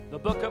The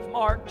book of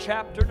Mark,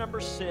 chapter number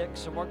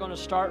 6, and we're going to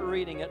start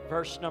reading at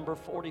verse number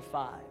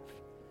 45.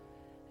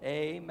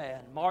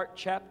 Amen. Mark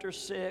chapter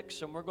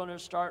 6, and we're going to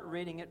start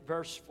reading at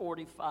verse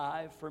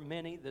 45. For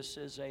many, this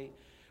is a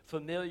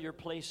familiar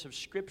place of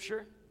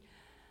Scripture,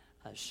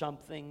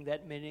 something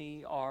that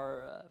many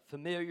are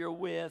familiar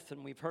with,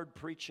 and we've heard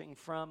preaching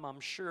from, I'm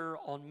sure,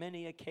 on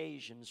many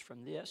occasions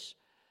from this.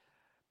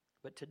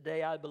 But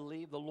today I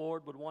believe the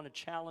Lord would want to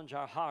challenge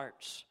our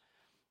hearts,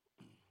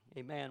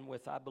 amen,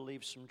 with, I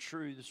believe, some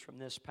truths from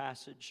this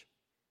passage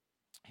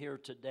here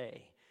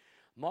today.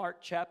 Mark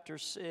chapter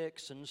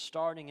 6 and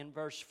starting in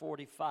verse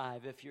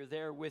 45. If you're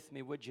there with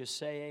me, would you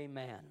say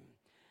amen?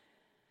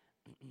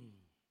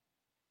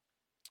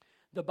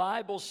 The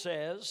Bible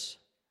says,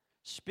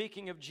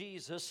 speaking of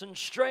Jesus, and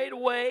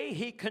straightway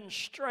he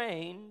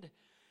constrained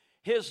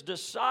his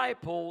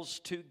disciples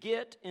to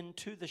get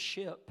into the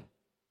ship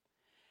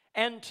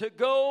and to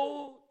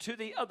go to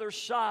the other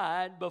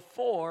side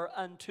before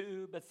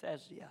unto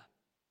Bethsaida,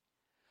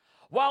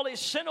 while he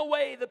sent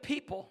away the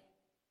people.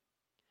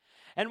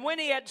 And when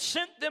he had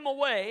sent them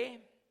away,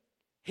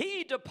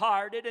 he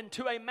departed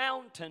into a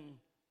mountain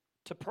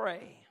to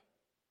pray.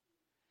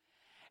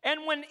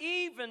 And when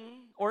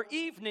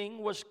evening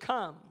was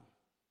come,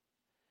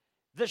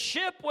 the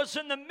ship was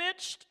in the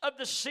midst of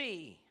the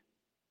sea,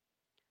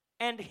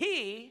 and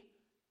he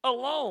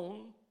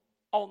alone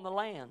on the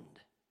land.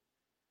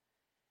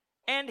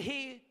 And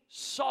he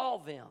saw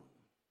them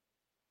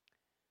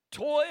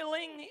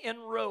toiling in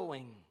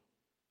rowing,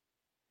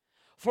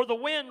 for the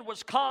wind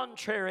was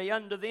contrary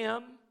unto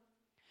them.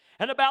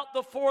 And about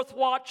the fourth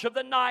watch of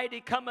the night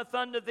he cometh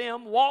unto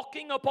them,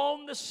 walking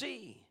upon the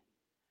sea,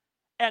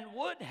 and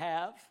would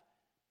have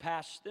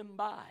passed them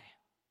by,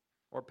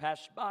 or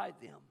passed by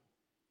them.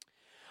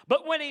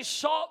 But when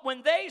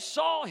they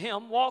saw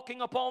him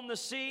walking upon the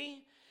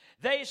sea,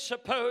 they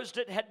supposed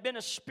it had been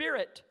a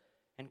spirit,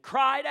 and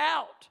cried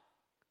out.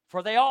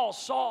 For they all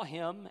saw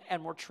him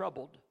and were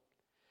troubled.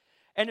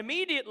 And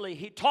immediately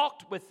he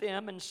talked with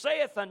them and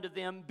saith unto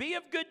them, Be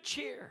of good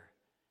cheer,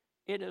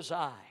 it is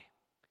I,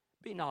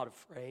 be not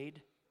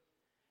afraid.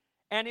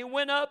 And he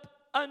went up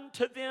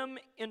unto them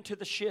into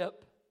the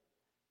ship,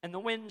 and the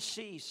wind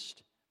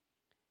ceased.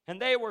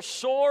 And they were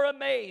sore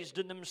amazed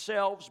in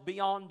themselves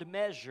beyond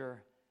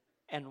measure,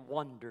 and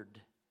wondered.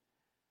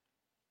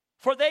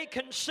 For they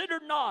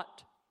considered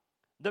not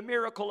the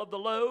miracle of the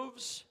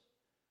loaves,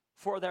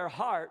 for their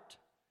heart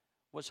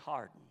was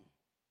hardened.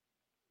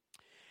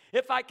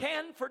 If I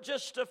can, for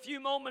just a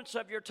few moments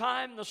of your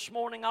time this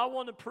morning, I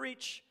want to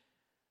preach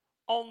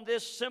on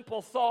this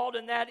simple thought,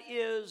 and that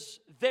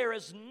is, there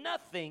is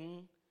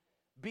nothing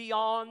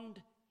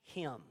beyond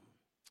him.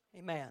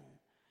 Amen.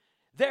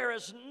 There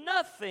is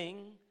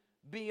nothing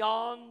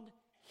beyond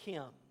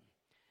him.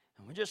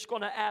 And we're just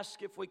going to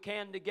ask, if we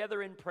can,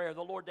 together in prayer,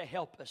 the Lord to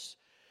help us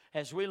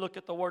as we look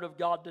at the Word of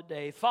God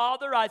today.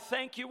 Father, I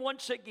thank you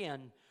once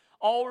again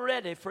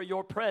already for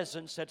your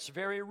presence that's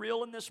very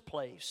real in this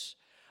place.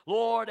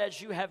 Lord, as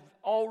you have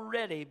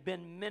already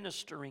been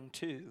ministering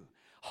to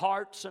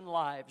hearts and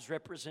lives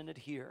represented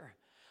here.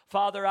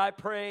 Father, I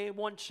pray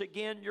once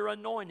again your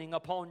anointing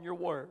upon your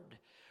word.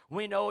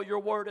 We know your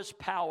word is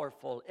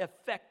powerful,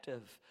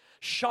 effective,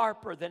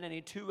 sharper than any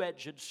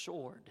two-edged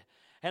sword.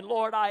 And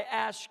Lord, I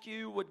ask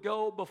you would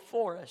go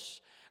before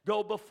us,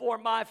 go before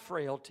my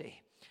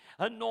frailty.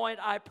 Anoint,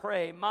 I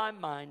pray, my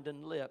mind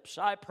and lips.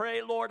 I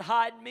pray, Lord,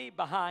 hide me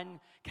behind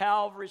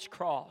Calvary's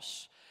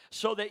cross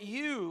so that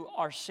you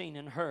are seen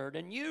and heard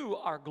and you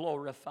are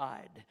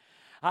glorified.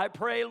 I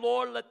pray,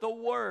 Lord, let the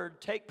word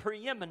take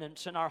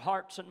preeminence in our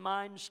hearts and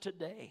minds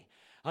today.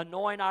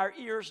 Anoint our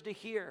ears to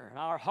hear,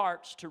 our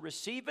hearts to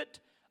receive it,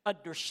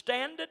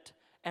 understand it,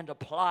 and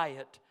apply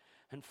it.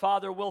 And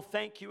Father, we'll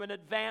thank you in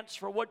advance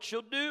for what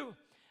you'll do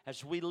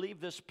as we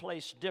leave this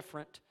place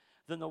different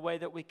than the way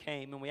that we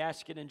came. And we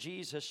ask it in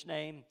Jesus'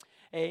 name.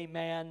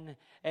 Amen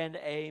and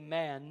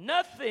amen.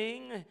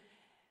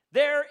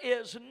 There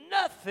is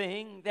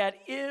nothing that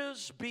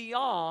is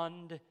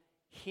beyond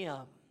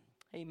him.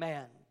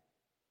 Amen.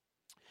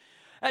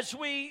 As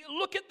we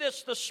look at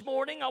this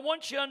morning, I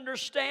want you to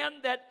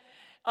understand that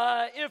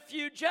if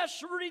you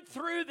just read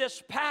through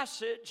this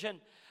passage, and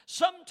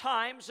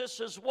sometimes this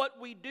is what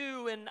we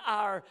do in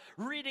our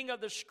reading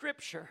of the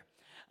Scripture.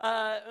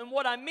 And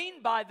what I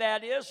mean by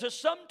that is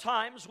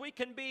sometimes we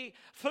can be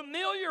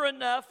familiar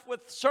enough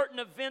with certain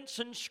events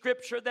in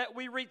Scripture that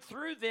we read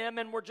through them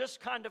and we're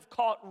just kind of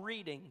caught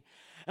reading.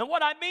 And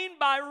what I mean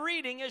by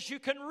reading is you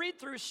can read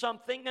through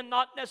something and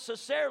not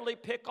necessarily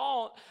pick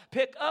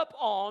up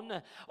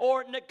on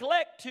or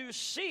neglect to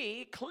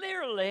see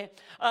clearly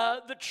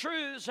the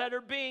truths that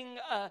are being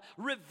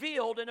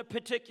revealed in a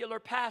particular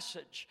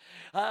passage.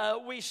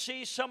 We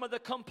see some of the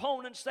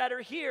components that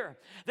are here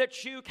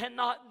that you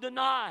cannot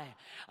deny.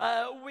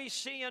 We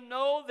see and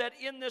know that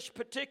in this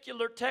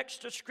particular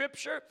text of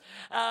Scripture,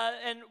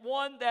 and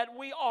one that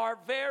we are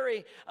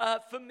very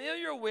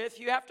familiar with,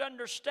 you have to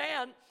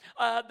understand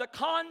the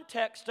context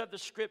context of the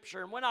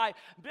Scripture. And when I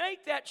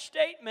make that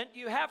statement,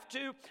 you have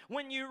to,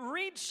 when you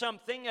read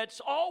something,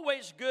 it's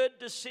always good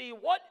to see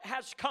what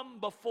has come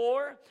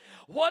before,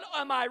 what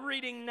am I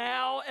reading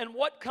now, and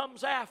what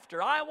comes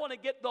after. I want to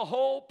get the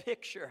whole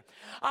picture.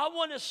 I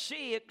want to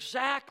see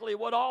exactly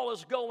what all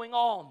is going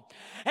on.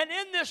 And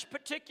in this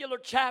particular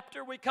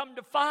chapter, we come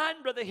to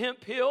find, Brother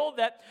Hemphill,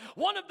 that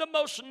one of the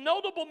most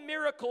notable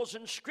miracles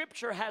in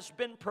Scripture has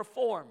been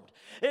performed.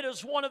 It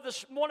is one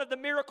of the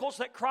miracles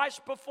that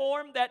Christ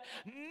performed that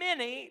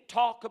many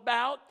talk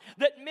about,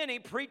 that many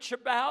preach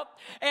about,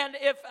 and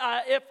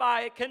if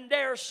I can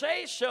dare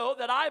say so,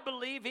 that I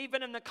believe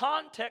even in the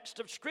context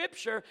of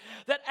Scripture,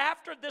 that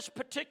after this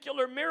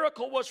particular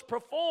miracle was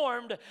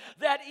performed,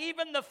 that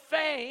even the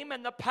fame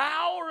and the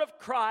power of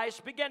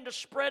Christ began to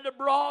spread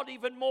abroad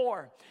even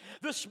more.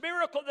 This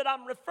miracle that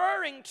I'm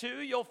referring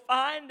to, you'll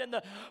find in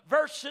the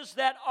verses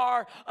that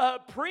are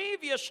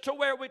previous to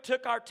where we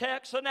took our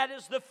text, and that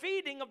is the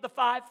feeding of the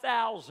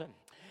 5,000.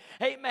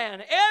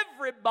 Amen.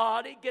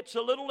 Everybody gets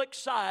a little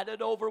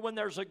excited over when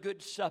there's a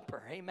good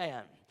supper.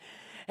 Amen.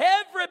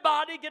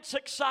 Everybody gets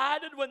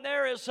excited when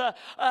there is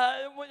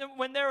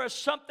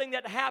something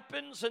that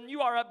happens and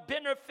you are a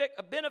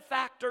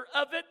benefactor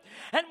of it.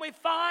 And we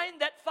find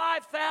that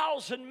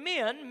 5,000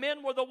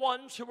 men were the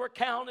ones who were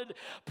counted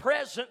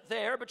present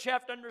there. But you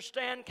have to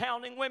understand,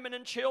 counting women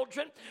and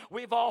children,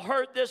 we've all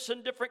heard this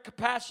in different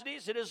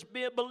capacities. It is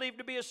believed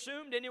to be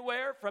assumed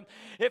anywhere from,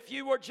 if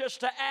you were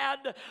just to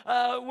add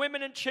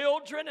women and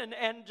children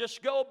and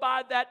just go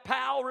by that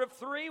power of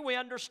 3, we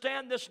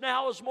understand this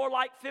now is more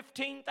like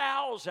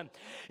 15,000.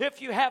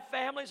 If you have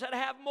families that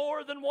have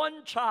more than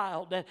one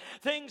child and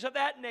things of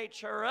that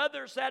nature, or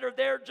others that are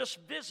there just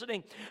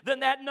visiting,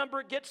 then that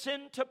number gets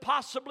into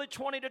possibly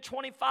 20 to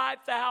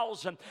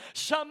 25,000.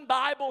 Some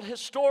Bible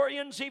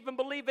historians even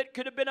believe it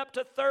could have been up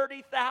to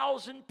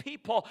 30,000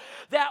 people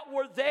that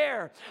were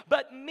there,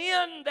 but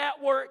men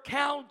that were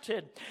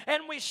counted.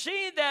 And we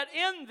see that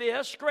in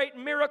this great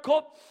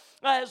miracle,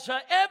 as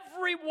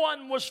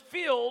everyone was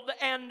filled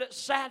and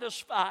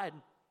satisfied.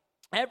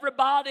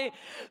 Everybody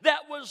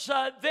that was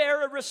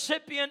there, a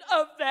recipient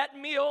of that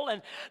meal,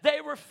 and they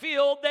were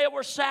filled, they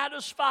were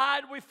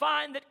satisfied. We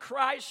find that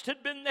Christ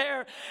had been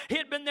there. He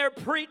had been there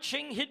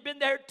preaching. He'd been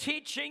there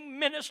teaching,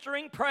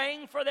 ministering,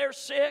 praying for their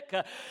sick,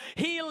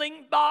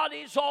 healing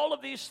bodies, all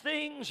of these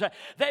things.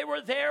 They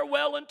were there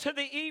well into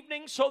the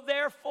evening, so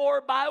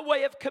therefore, by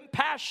way of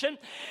compassion,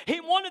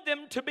 He wanted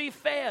them to be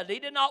fed. He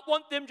did not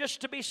want them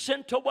just to be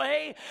sent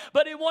away,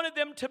 but He wanted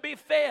them to be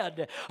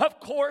fed.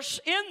 Of course,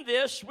 in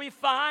this, we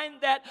find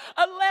that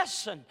a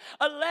lesson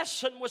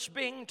was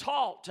being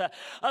taught.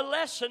 A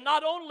lesson,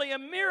 not only a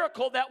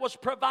miracle that was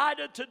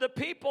provided to the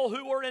people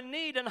who were in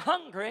need and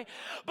hungry,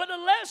 but a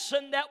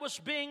lesson that was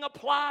being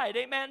applied,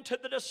 amen, to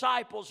the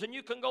disciples. And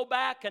you can go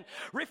back and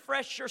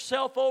refresh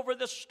yourself over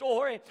the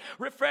story,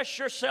 refresh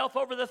yourself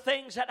over the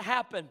things that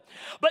happened.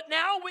 But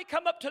now we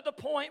come up to the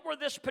point where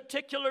this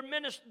particular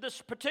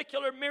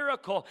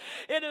miracle,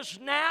 it is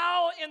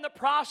now in the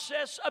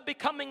process of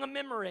becoming a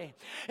memory.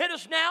 It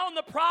is now in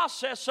the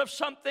process of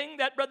something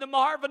that Brother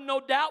Marvin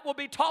no doubt will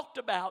be talked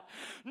about.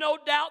 No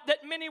doubt that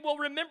many will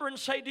remember and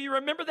say, do you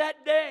remember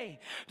that day?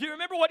 Do you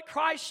remember what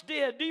Christ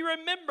did? Do you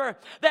remember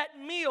that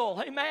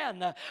meal? Amen.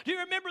 Do you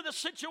remember the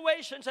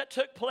situations that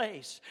took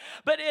place?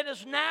 But it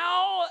is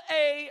now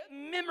a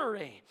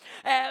memory,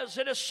 as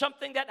it is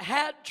something that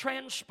had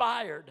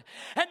transpired.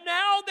 And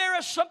now there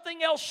is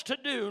something else to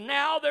do.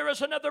 Now there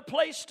is another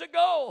place to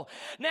go.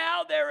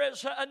 Now there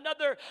is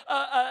another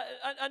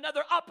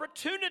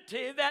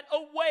opportunity that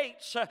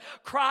awaits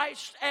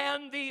Christ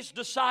and these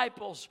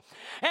disciples.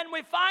 And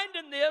we find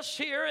in this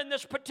here, in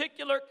this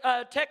particular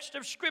text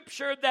of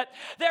Scripture, that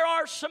there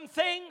are some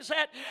things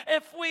that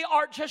if we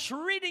are just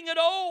reading it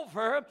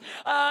over,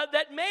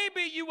 that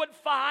maybe you would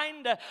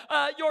find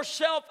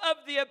yourself of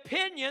the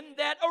opinion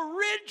that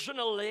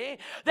originally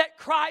that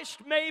Christ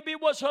maybe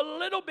was a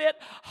little bit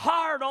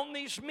hard on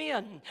these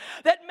men.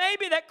 That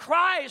maybe that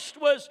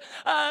Christ was,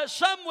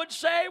 some would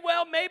say,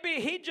 well, maybe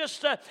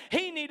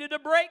he needed a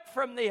break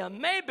from them.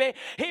 Maybe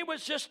he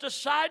was just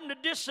deciding to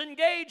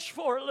disengage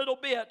for a little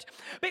bit,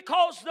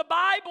 because the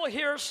Bible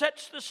here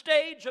sets the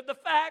stage of the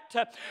fact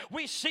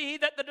we see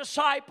that the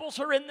disciples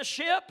are in the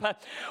ship.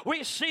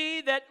 We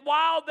see that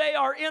while they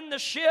are in the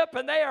ship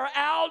and they are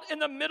out in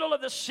the middle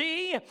of the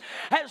sea,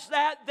 as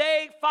that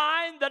they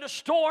find that a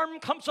storm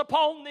comes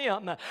upon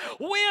them,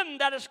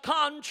 wind that is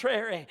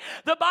contrary.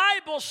 The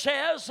Bible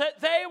says that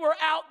they were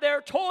out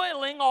there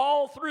toiling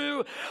all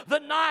through the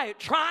night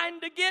trying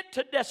to get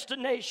to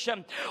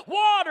destination.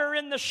 Water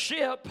in the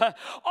ship,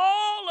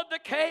 all of the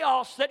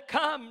chaos that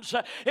comes,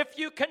 if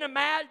you can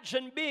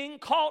imagine being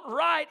caught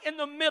right in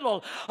the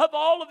middle of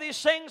all of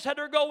these things that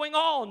are going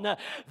on,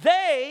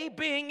 they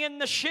being in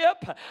the ship,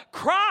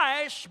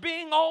 Christ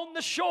being on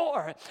the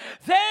shore,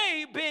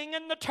 they being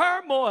in the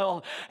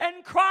turmoil,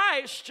 and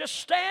Christ just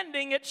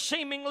standing, it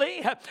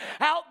seemingly,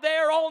 out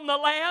there on the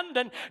land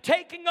and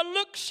taking a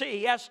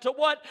look-see as to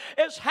what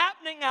is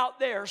happening out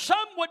there. Some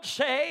would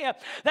say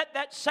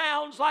that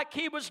sounds like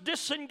he was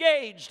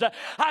disengaged.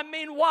 I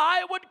mean,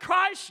 why would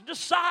Christ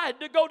decide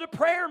to go to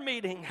prayer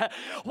meeting?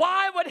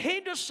 Why would he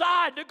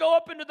decide to go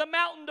up into the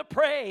mountain to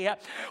pray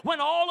when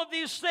all of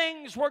these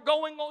things were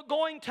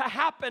going to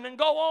happen and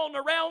go on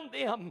around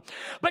them?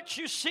 But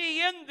you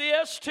see, in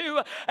this,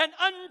 to an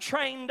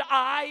untrained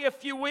eye,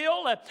 if you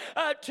will,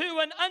 to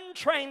an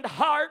untrained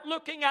heart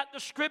looking at the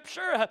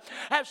Scripture,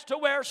 as to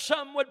where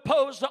some would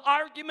pose the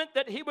argument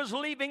that he was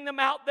leaving them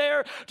out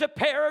there to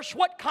perish.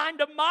 What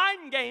kind of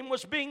mind game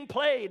was being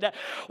played?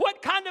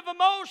 What kind of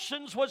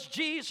emotions was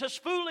Jesus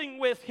fooling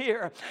with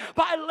here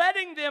by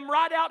letting them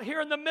right out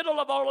here in the middle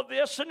of all of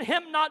this and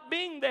him not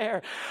being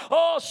there?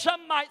 Oh,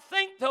 some might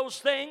think those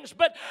things,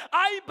 but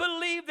I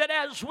believe that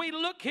as we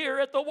look here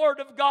at the Word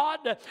of God,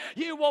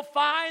 you will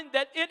find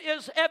that it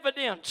is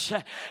evidence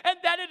and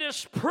that it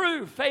is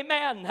proof,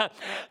 amen,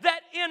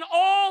 that in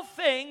all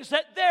things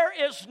that there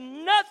is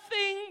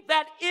nothing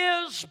that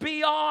is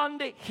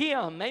beyond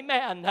him,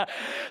 amen.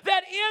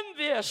 That in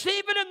this,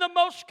 even in the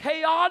most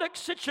chaotic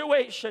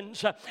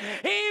situations,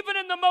 even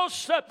in the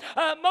most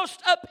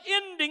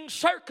upending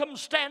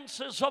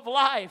circumstances of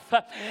life,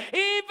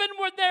 even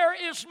when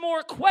there is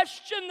more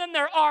question than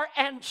there are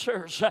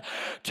answers,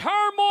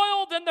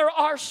 turmoil than there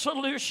are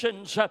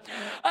solutions,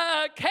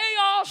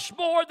 chaos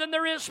more than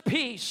there is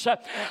peace,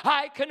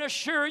 I can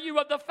assure you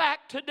of the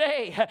fact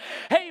today,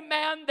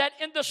 amen, that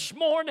in this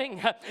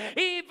morning,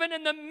 even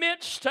in the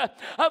midst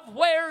of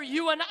where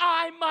you and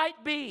I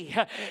might be,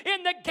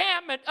 in the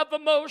gamut of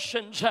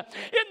emotions,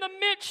 in the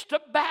midst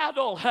of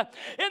battle,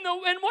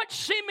 in what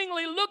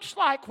seemingly looks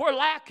like we're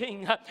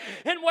lacking,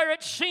 and where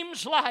it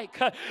seems like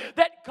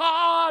that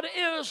God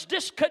is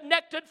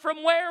disconnected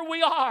from where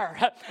we are,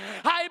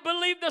 I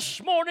believe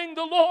this morning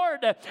the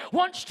Lord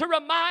wants to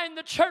remind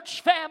the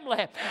church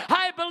family,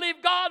 I believe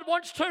God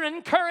wants to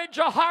encourage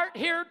a heart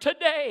here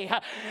today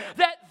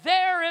that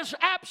there is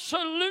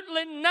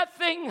absolutely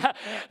nothing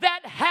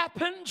that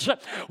happens,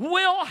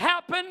 will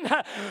happen,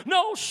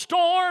 no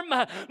storm,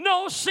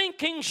 no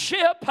sinking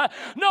ship,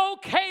 no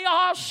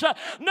chaos,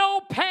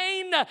 no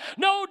pain,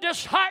 no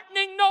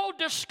disheartening, no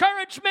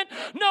discouragement,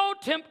 no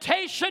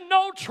temptation,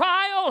 no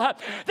trial.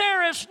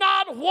 There is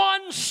not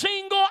one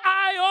single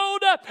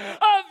iota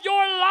of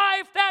your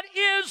life that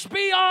is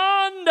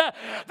beyond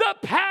the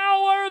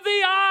power,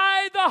 the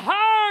eye, the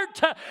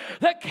heart,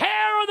 the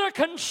care, or the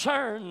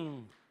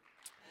concern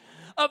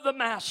of the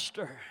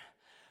Master.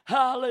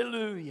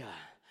 Hallelujah.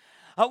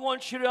 I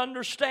want you to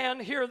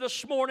understand here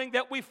this morning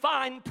that we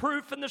find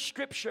proof in the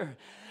Scripture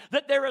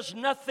that there is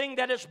nothing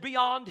that is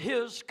beyond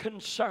His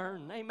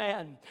concern.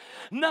 Amen.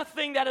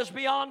 Nothing that is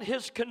beyond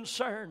His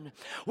concern.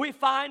 We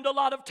find a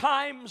lot of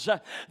times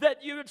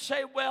that you would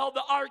say, well,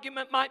 the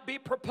argument might be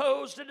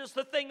proposed. It is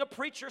the thing a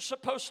preacher's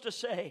supposed to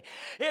say.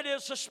 It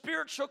is a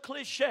spiritual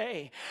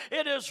cliche.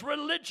 It is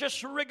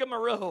religious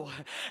rigmarole.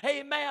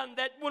 Amen.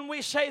 That when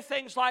we say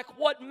things like,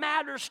 what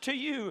matters to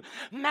you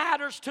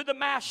matters to the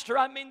Master.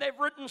 I mean, they've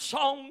written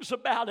songs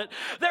about it.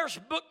 There's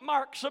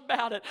bookmarks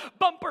about it.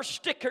 Bumper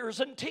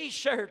stickers and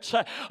t-shirts.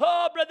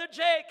 Oh, Brother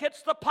Jake,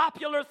 it's the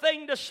popular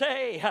thing to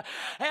say.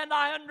 And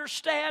I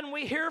understand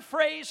we hear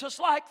phrases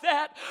like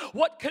that.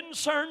 What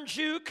concerns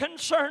you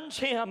concerns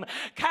Him.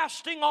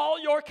 Casting all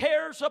your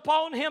cares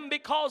upon Him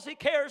because He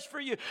cares for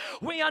you.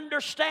 We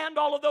understand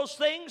all of those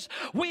things.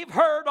 We've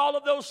heard all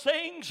of those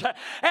things.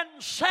 And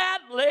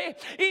sadly,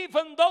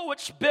 even though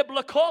it's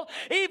biblical,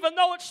 even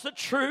though it's the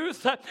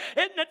truth,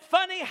 isn't it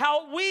funny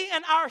how we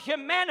in our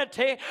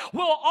humanity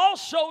will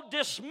also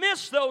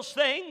dismiss those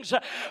things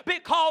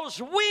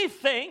because we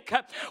think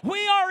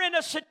we are in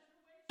a situation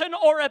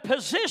or a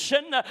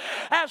position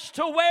as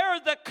to where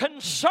the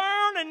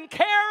concern and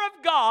care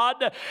of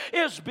God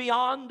is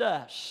beyond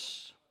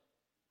us.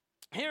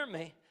 Hear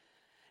me.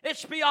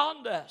 It's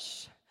beyond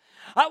us.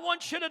 I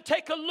want you to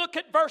take a look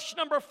at verse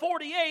number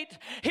 48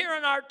 here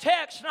in our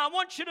text, and I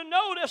want you to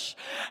notice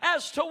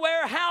as to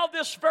how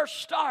this verse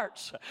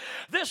starts.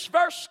 This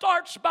verse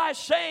starts by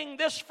saying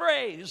this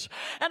phrase,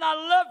 and I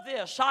love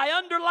this. I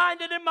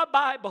underlined it in my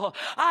Bible.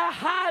 I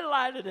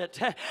highlighted it.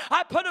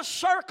 I put a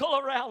circle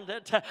around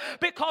it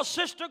because,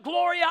 Sister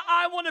Gloria,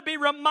 I want to be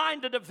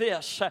reminded of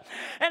this.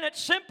 And it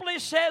simply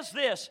says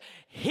this: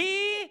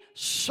 He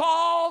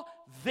saw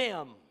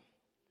them.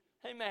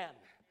 Amen.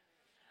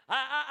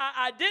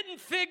 I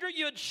didn't figure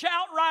you'd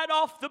shout right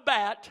off the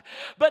bat,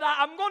 but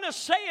I'm going to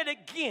say it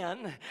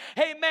again,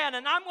 amen,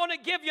 and I'm going to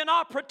give you an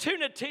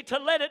opportunity to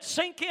let it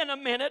sink in a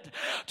minute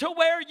to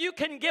where you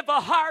can give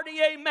a hearty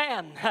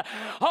amen.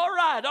 All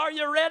right, are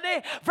you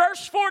ready?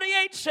 Verse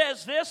 48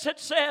 says this. It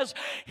says,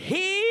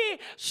 He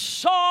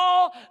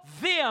saw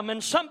them,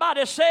 and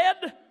somebody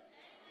said,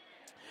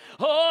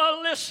 Oh,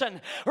 listen,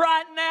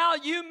 right now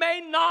you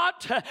may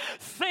not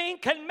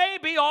think, and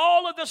maybe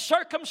all of the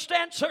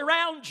circumstance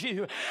around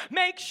you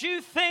makes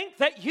you think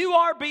that you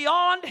are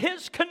beyond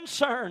His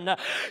concern.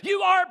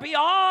 You are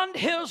beyond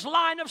His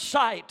line of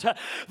sight.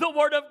 The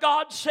Word of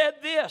God said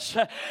this.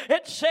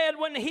 It said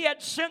when He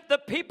had sent the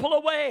people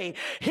away,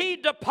 He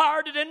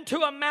departed into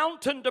a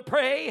mountain to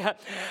pray.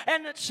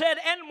 And it said,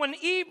 and when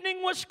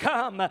evening was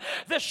come,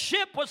 the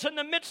ship was in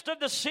the midst of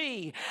the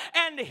sea,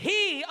 and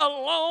He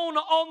alone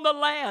on the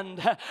land.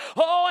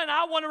 Oh, and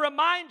I want to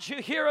remind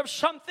you here of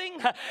something,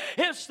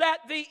 is that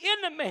the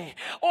enemy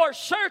or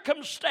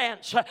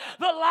circumstance, the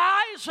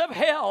lies of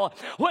hell,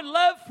 would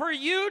love for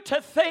you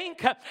to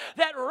think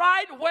that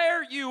right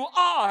where you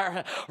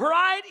are,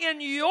 right in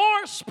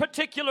your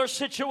particular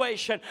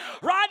situation,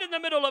 right in the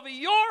middle of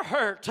your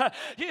hurt,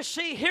 you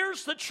see,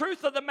 here's the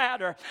truth of the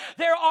matter.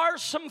 There are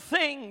some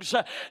things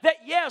that,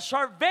 yes,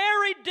 are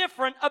very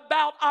different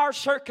about our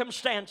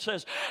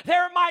circumstances.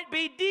 There might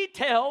be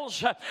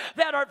details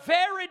that are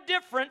very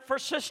different for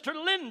Sister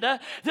Linda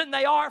than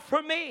they are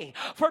for me,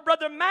 for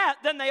Brother Matt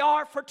than they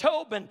are for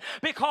Tobin,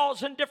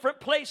 because in different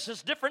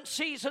places, different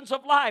seasons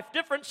of life,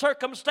 different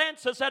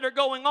circumstances that are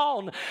going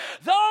on,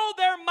 though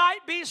there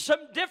might be some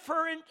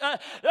different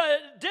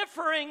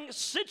differing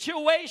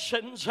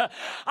situations,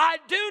 I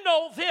do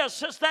know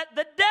this, is that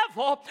the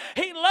devil,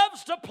 he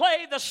loves to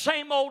play the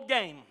same old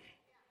game.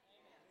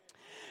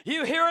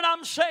 You hear what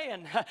I'm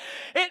saying?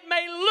 It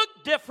may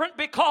look different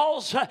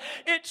because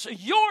it's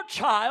your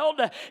child,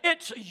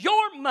 it's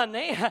your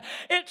money,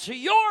 it's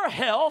your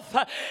health,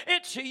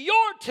 it's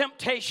your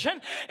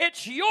temptation,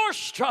 it's your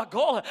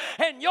struggle,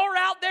 and you're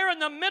out there in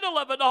the middle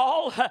of it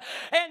all,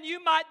 and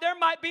there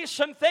might be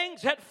some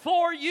things that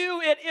for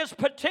you, it is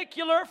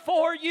particular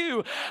for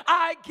you.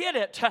 I get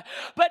it.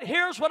 But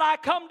here's what I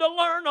come to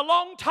learn a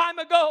long time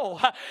ago,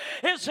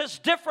 is as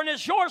different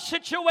as your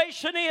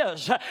situation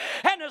is,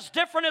 and as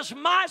different as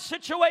my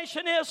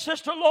situation is,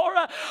 Sister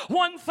Laura,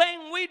 one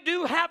thing we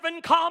do have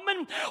in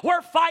common,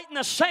 we're fighting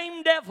the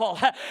same devil.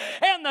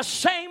 And the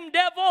same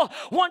devil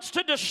wants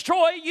to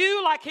destroy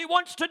you like he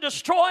wants to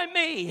destroy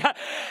me.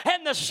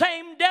 And the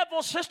same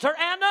devil, Sister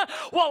Anna,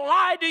 will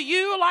lie to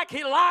you like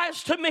he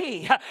lies to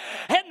me.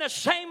 And the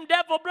same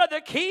devil,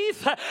 Brother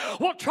Keith,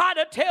 will try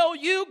to tell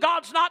you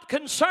God's not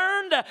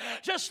concerned,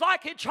 just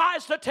like he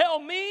tries to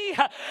tell me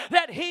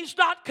that he's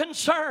not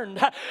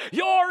concerned.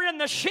 You're in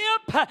the ship,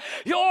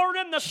 you're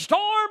in the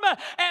storm,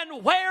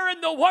 and where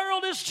in the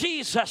world is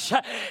Jesus?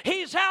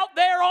 He's out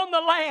there on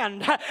the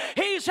land.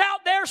 He's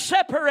out there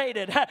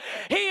separated.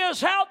 He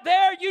is out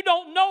there. You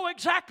don't know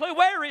exactly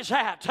where he's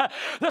at.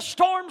 The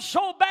storm's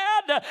so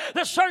bad.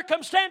 The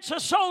circumstance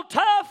is so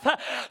tough.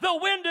 The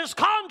wind is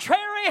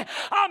contrary.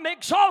 I'm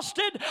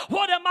exhausted.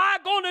 What am I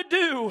going to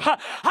do?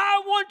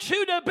 I want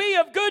you to be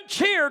of good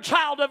cheer,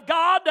 child of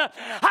God.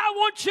 I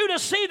want you to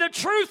see the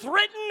truth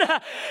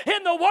written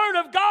in the Word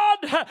of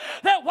God,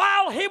 that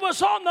while he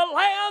was on the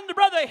land,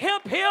 Brother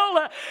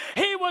Hemphill,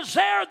 he was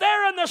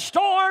there in the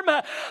storm,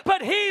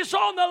 but he's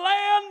on the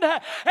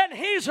land and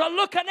he's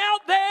looking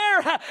out there,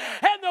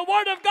 and the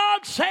Word of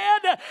God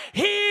said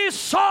he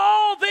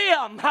saw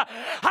them.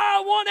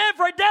 I want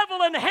every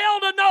devil in hell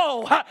to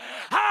know.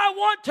 I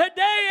want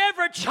today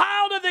every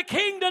child of the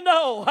King to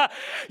know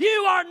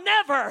you are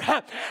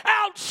never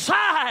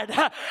outside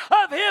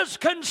of his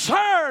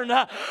concern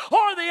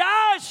or the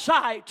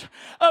eyesight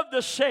of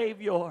the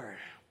Savior.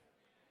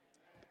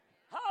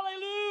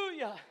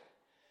 Hallelujah.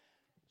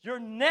 You're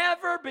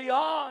never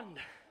beyond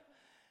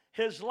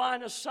his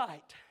line of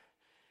sight.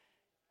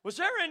 Was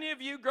there any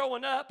of you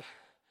growing up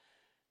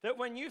that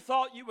when you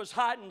thought you was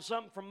hiding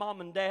something from mom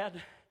and dad,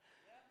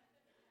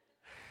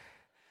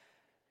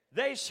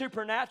 they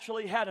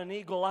supernaturally had an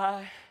eagle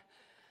eye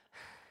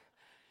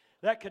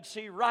that could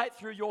see right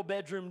through your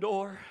bedroom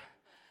door?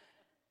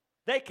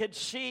 They could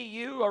see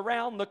you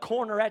around the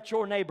corner at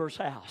your neighbor's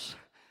house.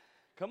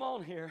 Come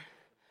on here.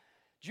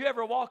 Did you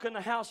ever walk in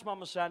the house,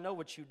 Mama said, I know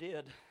what you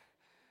did.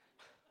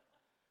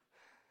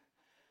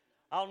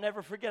 I'll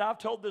never forget, I've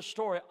told this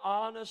story,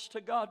 honest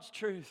to God's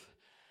truth.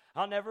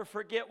 I'll never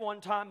forget one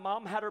time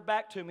Mom had her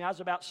back to me. I was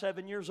about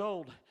 7 years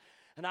old,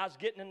 and I was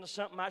getting into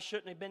something I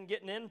shouldn't have been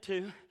getting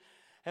into,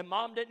 and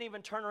Mom didn't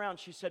even turn around.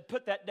 She said,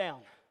 put that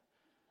down.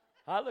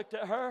 I looked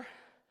at her,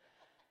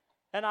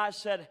 and I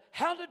said,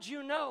 how did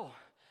you know?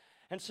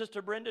 And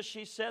Sister Brenda,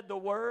 she said the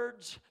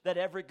words that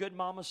every good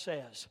mama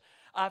says.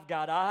 I've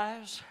got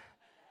eyes.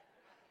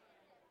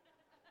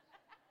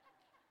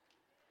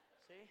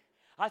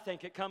 I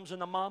think it comes in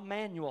the mom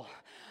manual.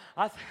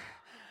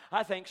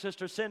 I think,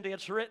 Sister Cindy,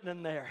 it's written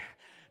in there.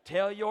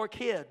 Tell your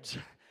kids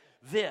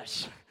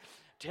this.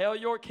 Tell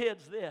your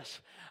kids this.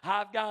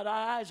 I've got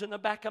eyes in the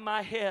back of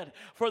my head.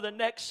 For the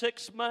next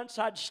 6 months,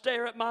 I'd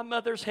stare at my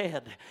mother's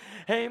head.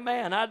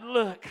 Amen. I'd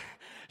look.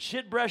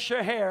 She'd brush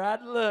her hair,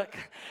 I'd look.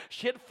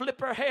 She'd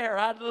flip her hair,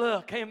 I'd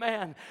look.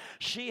 Amen.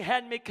 She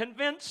had me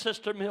convinced,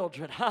 Sister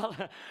Mildred.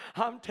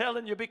 I'm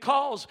telling you,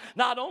 because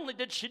not only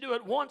did she do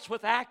it once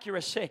with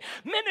accuracy,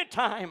 many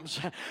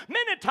times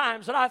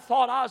that I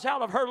thought I was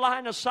out of her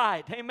line of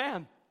sight.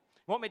 Amen.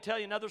 Want me to tell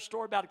you another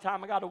story about a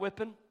time I got a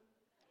whipping?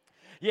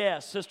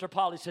 Yes, Sister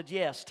Polly said,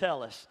 yes,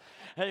 tell us.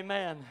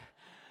 Amen.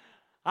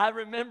 I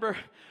remember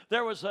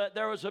there was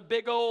a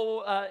big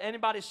old,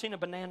 anybody seen a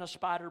banana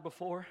spider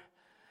before?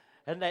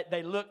 And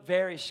they look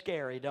very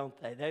scary, don't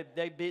they?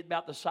 They'd be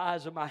about the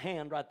size of my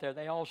hand right there.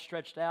 They all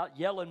stretched out,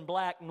 yellow and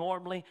black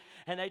normally,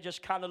 and they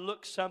just kind of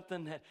look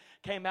something that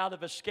came out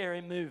of a scary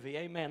movie.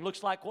 Amen.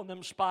 Looks like one of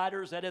them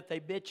spiders that if they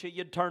bit you,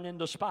 you'd turn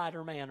into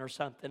Spider-Man or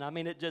something. I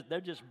mean,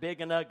 they're just big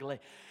and ugly.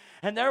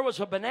 And there was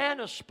a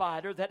banana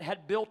spider that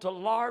had built a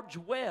large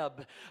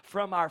web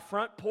from our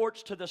front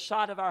porch to the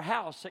side of our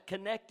house that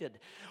connected.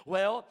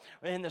 Well,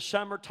 in the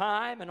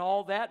summertime and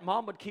all that,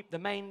 Mom would keep the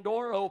main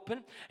door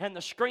open, and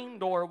the screen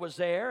door was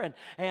there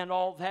and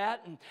all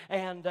that.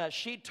 And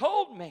she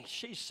told me,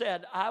 she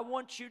said, I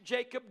want you,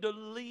 Jacob, to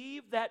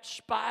leave that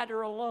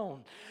spider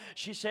alone.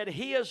 She said,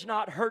 he is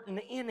not hurting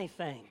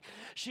anything.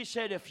 She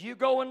said, if you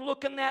go and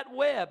look in that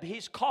web,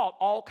 he's caught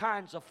all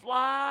kinds of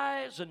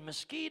flies and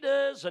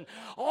mosquitoes and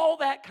all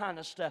that kind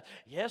of stuff.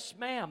 Yes,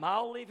 ma'am,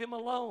 I'll leave him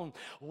alone.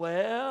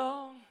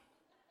 Well,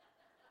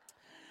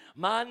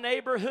 my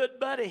neighborhood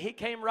buddy, he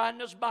came riding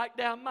his bike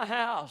down my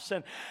house,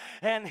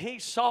 and he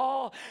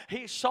saw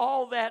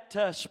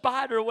that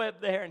spider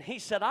web there, and he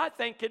said, I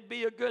think it'd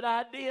be a good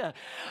idea.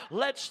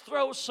 Let's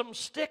throw some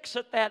sticks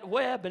at that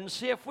web and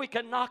see if we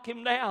can knock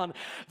him down.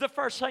 The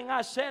first thing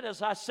I said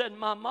is, I said,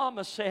 my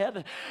mama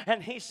said,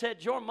 and he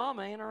said, your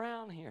mama ain't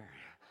around here.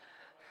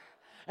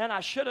 And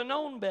I should have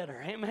known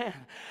better. Amen.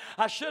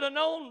 I should have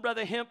known,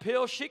 Brother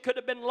Hemphill. She could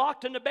have been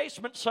locked in the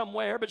basement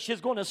somewhere, but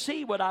she's going to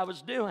see what I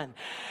was doing.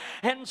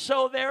 And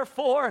so,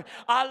 therefore,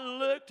 I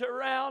looked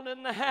around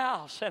in the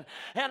house,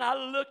 and I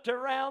looked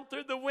around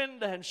through the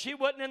window, and she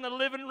wasn't in the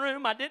living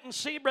room. I didn't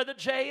see Brother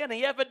Jay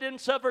any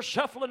evidence of her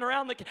shuffling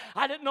around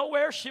I didn't know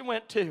where she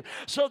went to.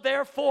 So,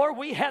 therefore,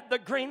 we had the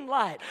green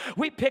light.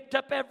 We picked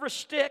up every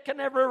stick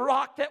and every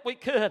rock that we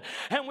could,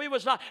 and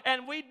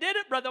we did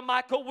it, Brother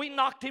Michael. We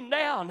knocked him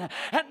down.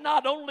 And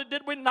not only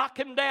did we knock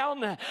him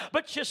down,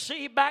 but you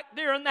see, back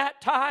during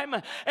that time,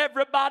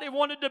 everybody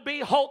wanted to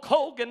be Hulk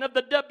Hogan of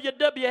the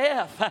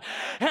WWF.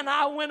 And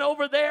I went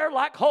over there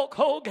like Hulk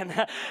Hogan,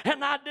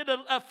 and I did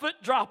a foot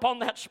drop on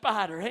that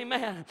spider.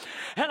 Amen.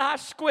 And I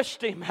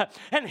squished him,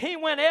 and he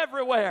went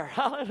everywhere.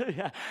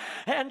 Hallelujah.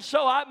 And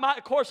so,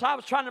 of course, I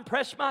was trying to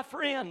impress my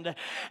friend.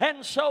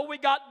 And so we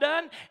got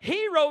done.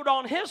 He rode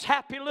on his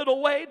happy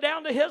little way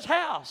down to his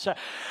house.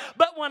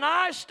 But when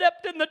I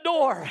stepped in the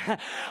door,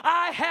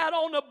 I had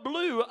on a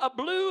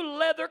blue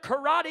leather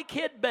Karate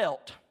Kid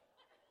belt.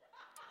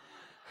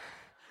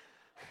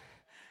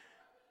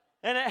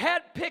 And it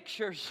had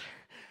pictures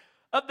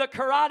of the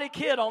Karate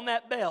Kid on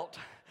that belt.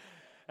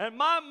 And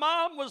my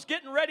mom was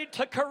getting ready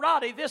to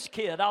karate this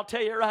kid, I'll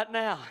tell you right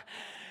now.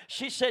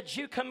 She said,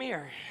 you come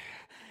here.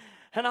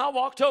 And I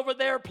walked over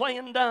there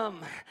playing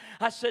dumb.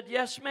 I said,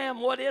 yes, ma'am,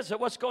 what is it?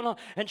 What's going on?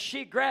 And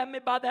she grabbed me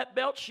by that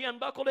belt. She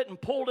unbuckled it and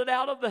pulled it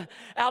out of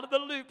the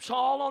loops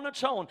all on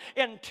its own.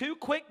 In 2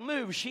 quick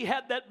moves, she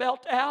had that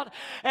belt out.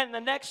 And the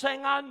next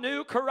thing I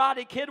knew,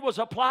 Karate Kid was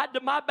applied to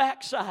my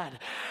backside.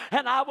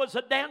 And I was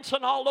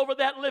dancing all over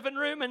that living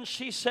room. And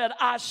she said,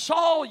 I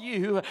saw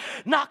you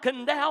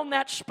knocking down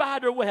that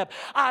spider web.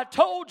 I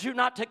told you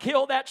not to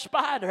kill that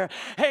spider.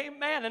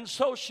 Amen. And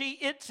so she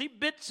itsy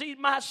bitsy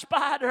my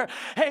spider.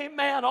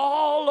 Amen.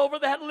 All over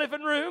that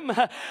living room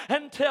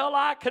until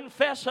I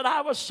confessed that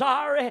I was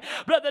sorry,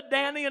 Brother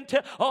Danny.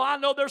 I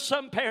know there's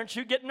some parents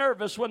you get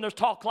nervous when there's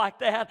talk like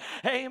that.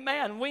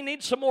 Amen. We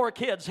need some more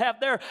kids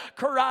have the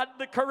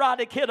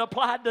Karate Kid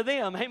applied to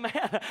them.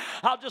 Amen.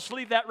 I'll just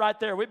leave that right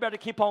there. We better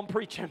keep on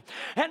preaching.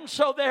 And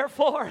so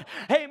therefore,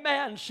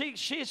 amen,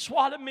 she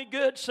swatted me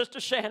good,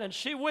 Sister Shannon.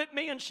 She whipped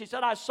me and she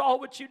said, I saw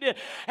what you did.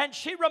 And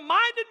she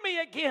reminded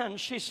me again.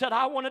 She said,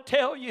 I want to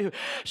tell you.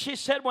 She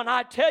said, when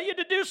I tell you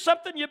to do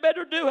something, you better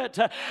do it.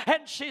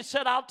 And she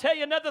said, I'll tell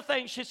you another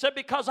thing. She said,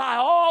 because I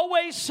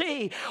always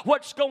see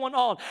what's going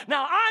on.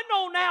 Now, I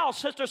know now,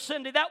 Sister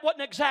Cindy, that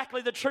wasn't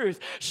exactly the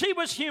truth. She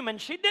was human.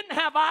 She didn't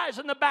have eyes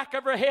in the back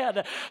of her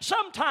head.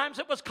 Sometimes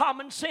it was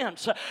common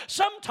sense.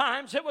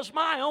 Sometimes it was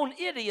my own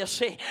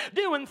idiocy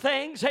doing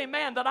things,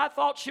 amen, that I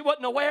thought she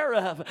wasn't aware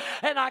of.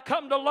 And I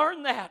come to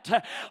learn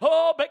that.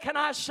 Oh, but can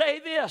I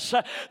say this?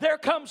 There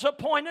comes a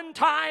point in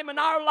time in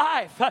our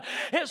life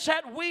is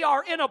that we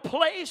are in a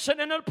place and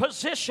in a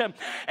position,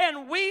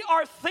 and we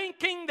are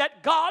thinking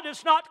that God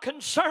is not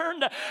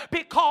concerned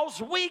because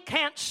we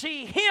can't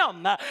see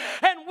Him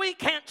and we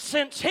can't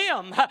sense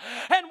Him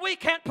and we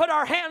can't put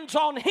our hands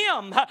on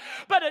Him.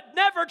 But it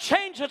never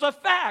changes the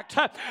fact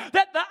that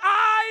the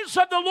eyes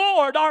of the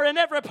Lord are in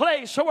every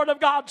place, the Word of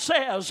God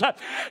says.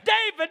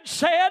 David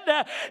said,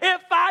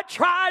 if I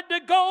tried to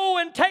go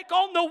and take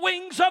on the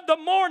wings of the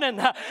morning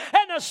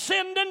and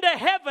ascend into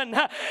heaven,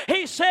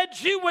 he said,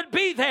 you would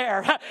be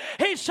there.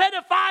 He said,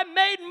 if I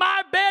made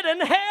my bed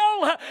in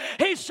hell,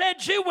 He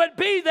said you would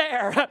be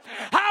there.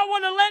 I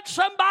want to let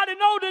somebody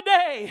know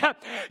today,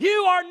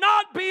 you are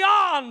not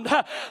beyond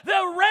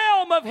the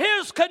realm of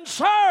His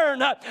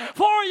concern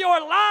for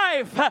your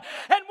life.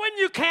 And when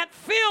you can't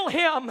feel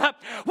Him,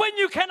 when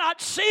you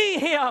cannot see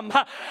Him,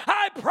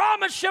 I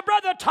promise you,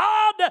 Brother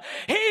Todd,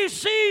 He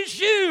sees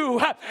you,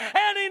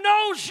 and He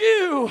knows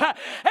you,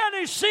 and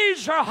He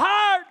sees your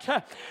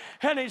heart,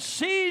 and He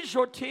sees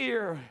your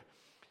tear,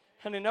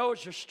 and He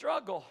knows your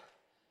struggle.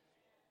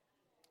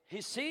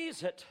 He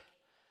sees it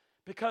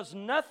because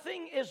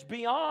nothing is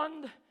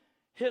beyond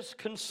His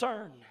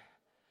concern.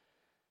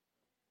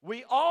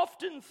 We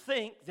often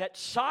think that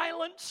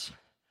silence,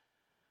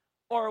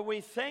 or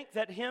we think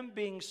that Him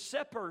being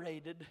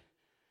separated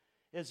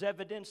is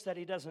evidence that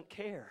He doesn't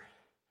care.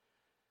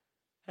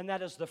 And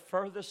that is the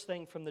furthest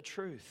thing from the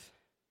truth.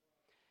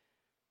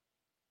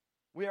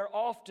 We are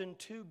often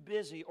too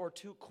busy or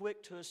too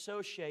quick to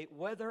associate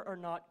whether or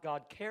not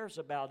God cares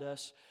about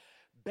us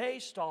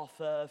based off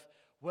of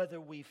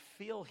whether we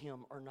feel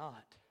Him or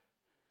not,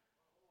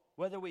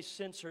 whether we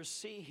sense or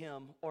see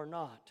Him or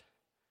not.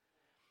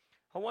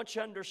 I want you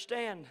to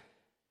understand,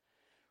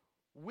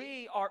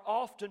 we are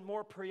often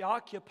more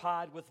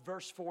preoccupied with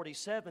verse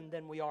 47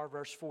 than we are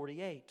verse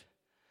 48.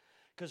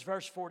 Because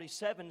verse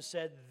 47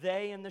 said,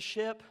 they in the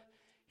ship,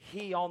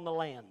 He on the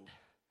land.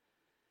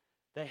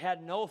 They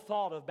had no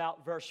thought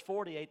about verse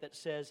 48 that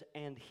says,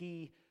 and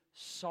He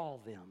saw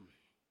them.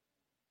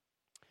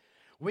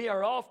 We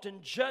are often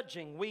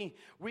judging. We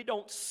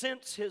don't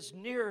sense His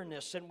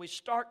nearness, and we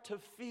start to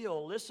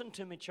feel, listen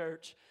to me,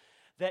 church,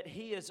 that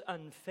He is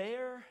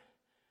unfair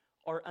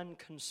or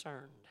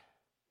unconcerned.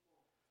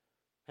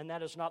 And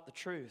that is not the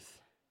truth.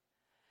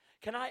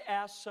 Can I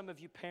ask some of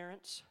you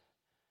parents,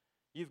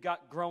 you've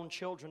got grown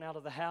children out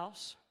of the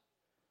house.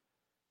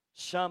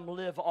 Some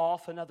live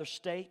off in other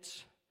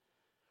states.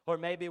 Or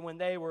maybe when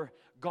they were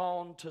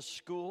gone to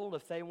school,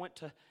 if they went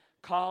to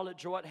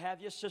college or what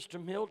have you. Sister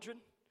Mildred,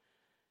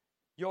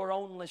 your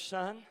only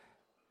son,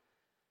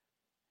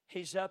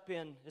 he's up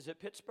in, is it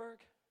Pittsburgh?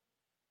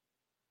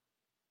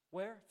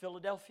 Where?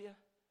 Philadelphia?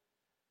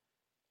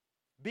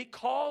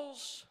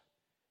 Because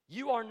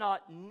you are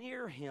not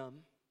near him,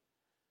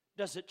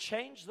 does it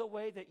change the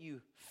way that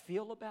you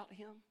feel about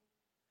him?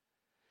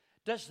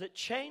 Does it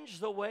change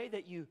the way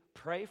that you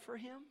pray for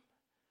him?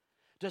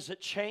 Does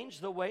it change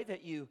the way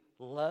that you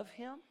love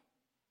him?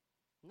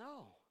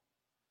 No.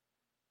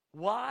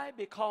 Why?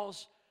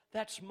 Because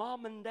that's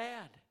mom and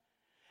dad.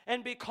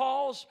 And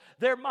because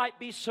there might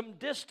be some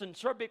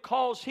distance, or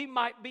because he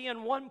might be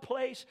in one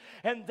place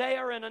and they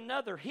are in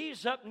another.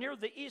 He's up near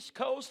the East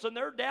Coast and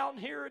they're down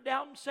here,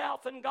 down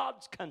south in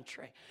God's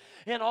country.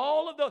 And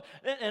all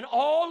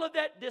of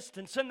that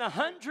distance and the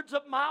hundreds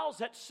of miles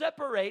that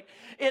separate,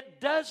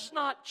 it does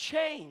not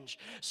change.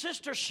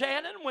 Sister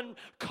Shannon, when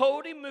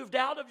Cody moved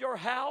out of your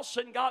house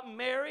and got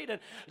married,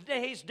 and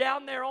he's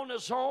down there on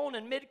his own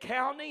in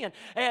Mid-County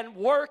and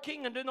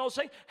working and doing those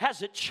things,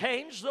 has it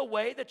changed the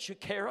way that you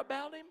care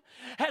about him?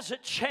 Has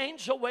it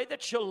changed the way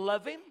that you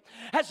love him?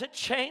 Has it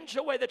changed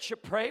the way that you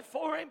pray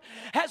for him?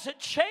 Has it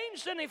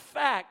changed any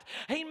fact?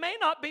 He may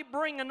not be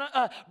bringing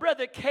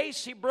Brother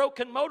Casey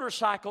broken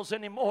motorcycles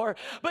anymore,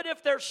 but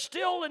if they're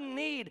still in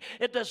need,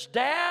 does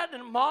dad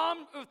and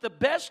mom, with the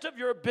best of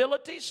your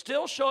abilities,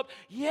 still show up?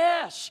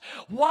 Yes.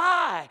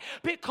 Why?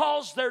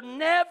 Because they're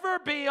never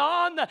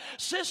beyond the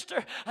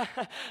Sister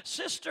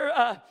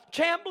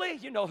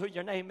Chambly, you know who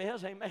your name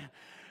is, amen.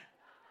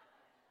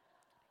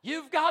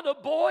 You've got a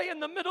boy in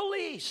the Middle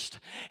East.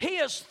 He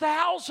is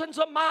thousands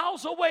of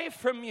miles away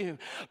from you.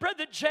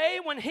 Brother Jay,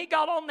 when he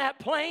got on that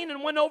plane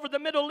and went over the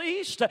Middle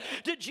East,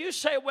 did you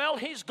say, well,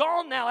 he's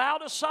gone now,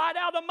 out of sight,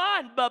 out of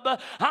mind,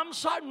 Bubba? I'm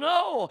sorry.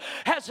 No.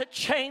 Has it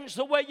changed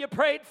the way you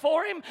prayed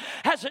for him?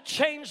 Has it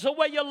changed the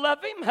way you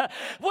love him?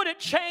 Would it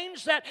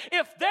change that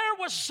if there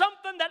was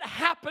something that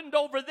happened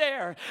over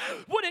there,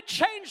 would it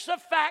change the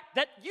fact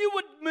that you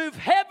would move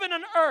heaven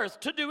and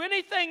earth to do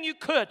anything you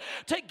could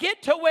to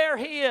get to where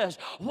he is?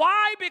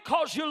 Why?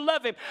 Because you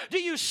love him. Do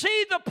you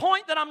see the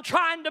point that I'm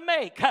trying to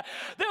make? That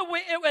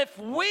if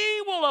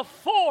we will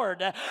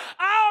afford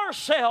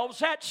ourselves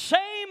that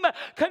same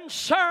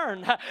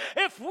concern,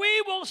 if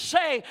we will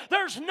say,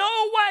 there's no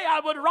way I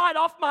would write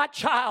off my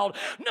child,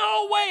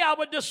 no way I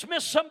would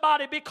dismiss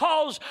somebody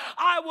because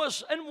I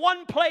was in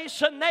one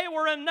place and they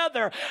were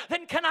another,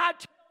 then can I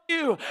tell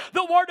you,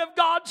 the Word of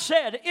God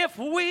said, if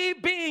we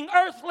being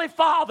earthly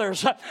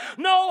fathers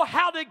know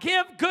how to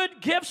give good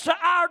gifts to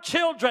our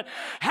children,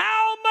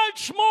 how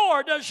much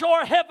more does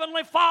your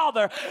Heavenly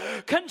Father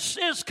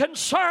is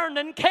concerned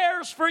and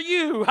cares for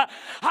you?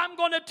 I'm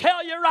going to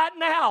tell you right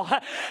now,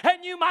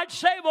 and you might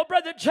say, well,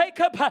 Brother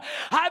Jacob,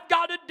 I've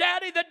got a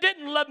daddy that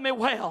didn't love me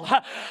well.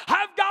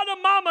 I've got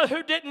a mama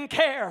who didn't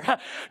care.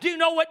 Do you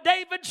know what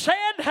David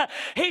said?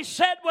 He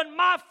said, when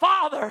my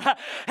father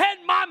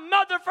and my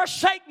mother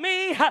forsake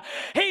me,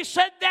 he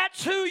said,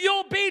 that's who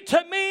you'll be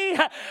to me.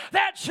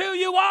 That's who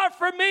you are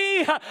for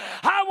me.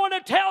 I want to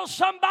tell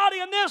somebody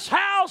in this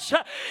house,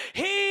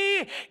 he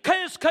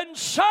is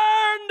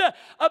concerned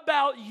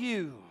about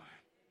you.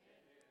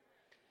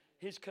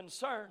 He's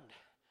concerned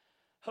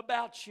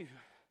about you.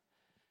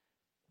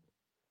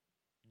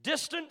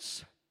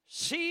 Distance,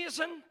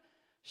 season,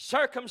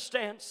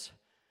 circumstance,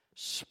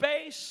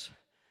 space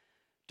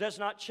does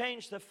not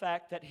change the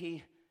fact that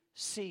He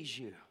sees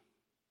you.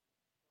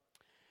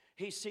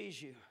 He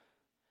sees you.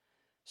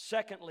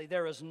 Secondly,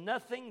 there is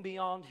nothing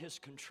beyond His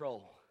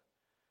control.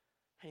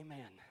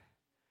 Amen.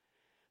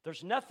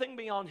 There's nothing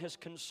beyond His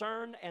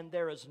concern, and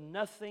there is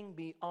nothing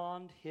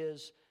beyond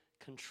His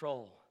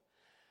control.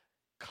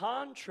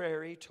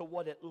 Contrary to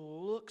what it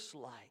looks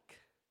like,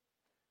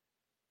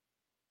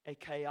 a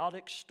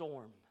chaotic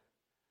storm,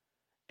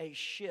 a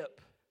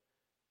ship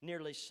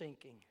nearly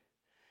sinking,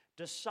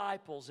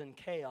 disciples in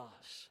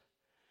chaos,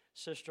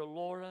 Sister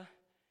Laura,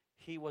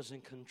 He was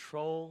in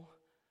control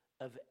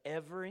of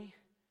every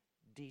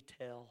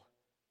detail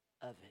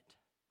of it.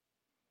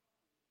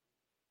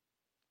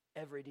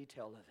 Every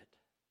detail of it.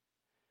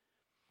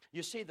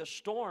 You see, the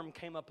storm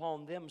came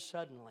upon them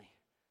suddenly,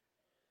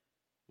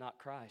 not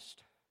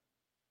Christ.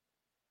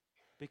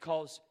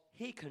 Because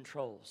He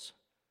controls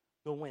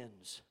the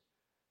winds,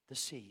 the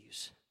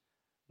seas,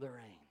 the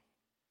rain.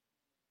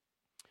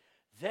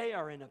 They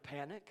are in a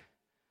panic,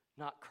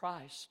 not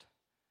Christ.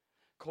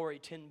 Corrie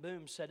ten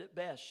Boom said it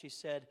best. She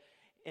said,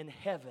 in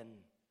heaven,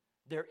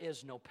 there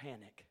is no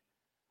panic,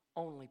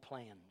 only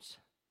plans.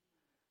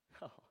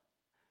 Oh.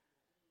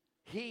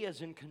 He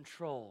is in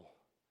control.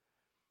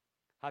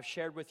 I've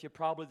shared with you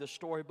probably the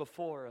story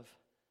before of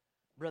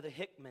Brother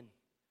Hickman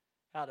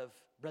out of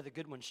Brother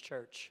Goodwin's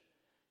church.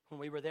 When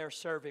we were there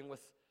serving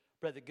with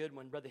Brother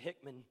Goodwin, Brother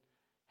Hickman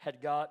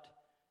had got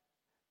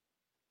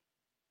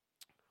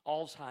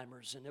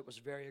Alzheimer's, and it was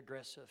very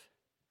aggressive.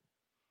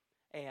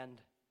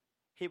 And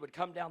he would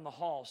come down the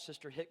hall.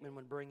 Sister Hickman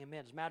would bring him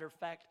in. As a matter of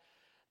fact,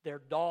 their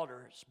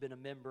daughter's been a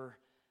member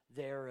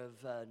there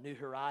of New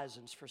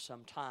Horizons for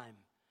some time.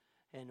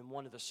 And in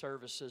one of the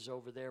services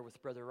over there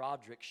with Brother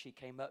Roderick, she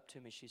came up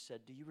to me. She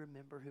said, "Do you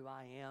remember who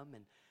I am?"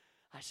 And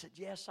I said,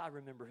 "Yes, I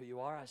remember who you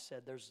are." I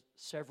said, "There's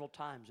several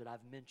times that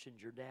I've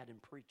mentioned your dad in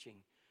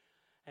preaching."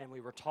 And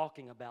we were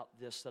talking about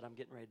this that I'm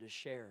getting ready to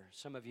share.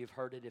 Some of you have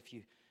heard it if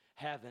you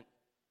haven't.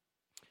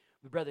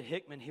 But Brother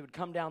Hickman, he would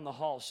come down the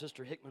hall.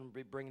 Sister Hickman would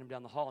be bringing him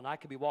down the hall. And I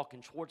could be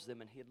walking towards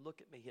them, and he'd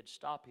look at me. He'd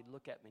stop. He'd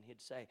look at me, and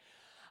he'd say,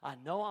 "I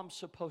know I'm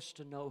supposed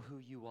to know who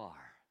you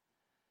are."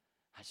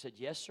 I said,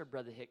 "Yes, sir,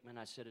 Brother Hickman."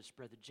 I said, "It's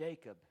Brother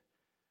Jacob."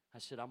 I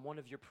said, "I'm one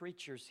of your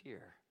preachers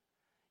here."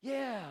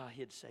 "Yeah,"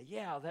 he'd say,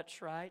 "yeah,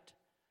 that's right."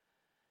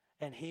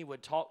 And he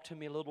would talk to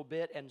me a little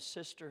bit. And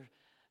Sister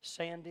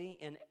Sandy,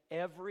 in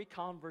every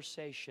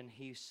conversation,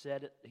 he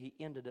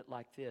ended it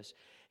like this.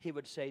 He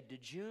would say,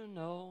 "Did you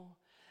know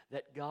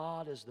that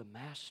God is the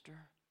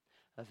master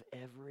of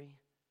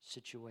every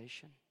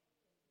situation?"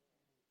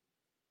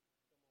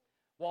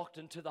 Walked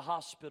into the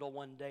hospital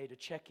one day to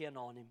check in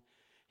on him.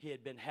 He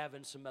had been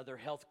having some other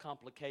health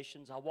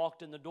complications. I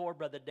walked in the door,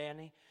 Brother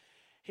Danny.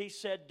 He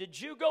said, "Did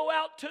you go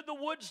out to the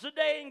woods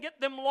today and get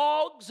them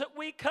logs that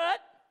we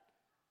cut?"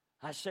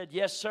 I said,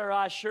 "Yes, sir,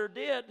 I sure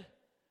did."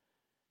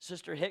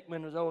 Sister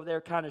Hickman was over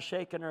there kind of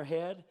shaking her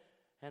head.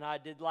 And I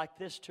did like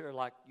this to her,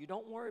 like, "You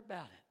don't worry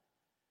about it.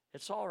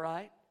 It's all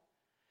right."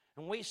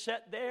 And we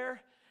sat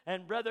there,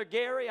 and Brother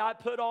Gary, I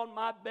put on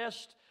my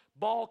best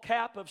ball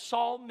cap of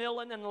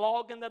sawmilling and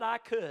logging that I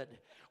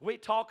could. We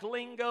talked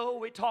lingo,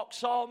 we talked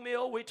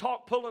sawmill, we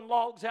talked pulling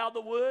logs out of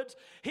the woods.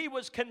 He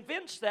was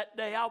convinced that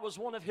day I was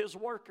one of his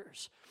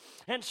workers.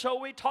 And so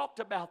we talked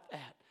about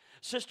that.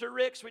 Sister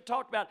Ricks, we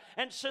talked about it.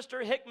 And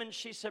Sister Hickman,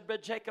 she said,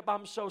 "Brother Jacob,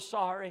 I'm so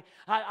sorry.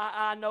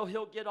 I know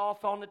he'll get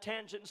off on a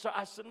tangent." So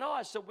I said, "No,"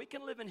 I said, "we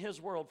can live in his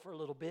world for a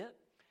little bit."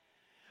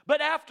 But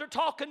after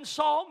talking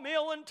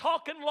sawmill and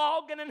talking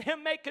logging and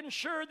him making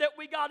sure that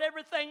we got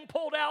everything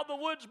pulled out of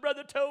the woods,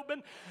 Brother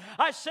Tobin,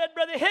 I said,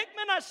 "Brother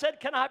Hickman," I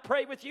said, "can I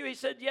pray with you?" He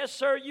said, "Yes,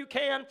 sir, you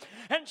can."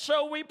 And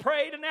so we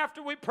prayed, and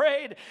after we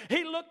prayed,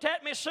 he looked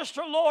at me,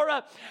 Sister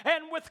Laura,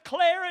 and with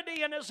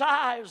clarity in his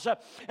eyes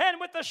and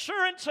with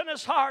assurance in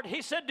his heart,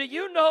 he said, "Do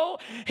you know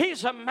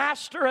he's a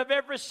master of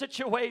every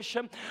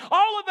situation?"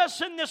 All of us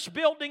in this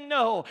building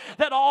know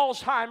that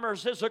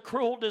Alzheimer's is a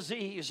cruel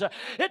disease.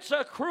 It's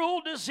a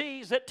cruel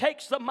disease that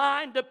takes the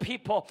mind of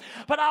people.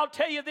 But I'll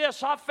tell you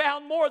this, I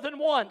found more than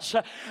once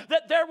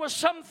that there was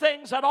some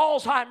things that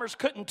Alzheimer's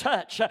couldn't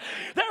touch.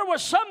 There were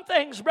some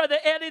things, Brother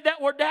Eddie, that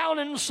were down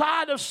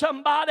inside of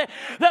somebody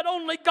that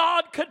only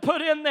God could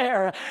put in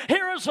there.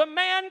 Here was a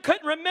man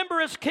couldn't remember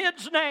his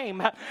kid's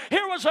name.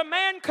 Here was a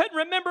man couldn't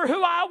remember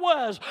who I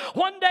was.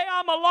 One day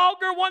I'm a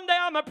logger, one day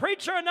I'm a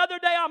preacher, another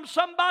day I'm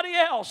somebody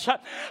else.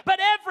 But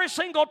every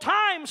single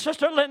time,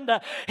 Sister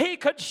Linda, he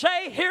could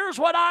say, "Here's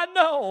what I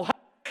know."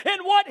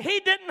 And what he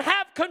didn't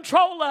have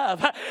control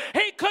of.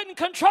 He couldn't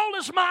control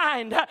his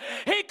mind.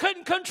 He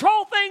couldn't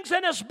control things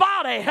in his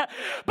body.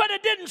 But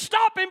it didn't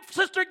stop him,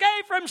 Sister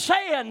Gay, from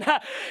saying,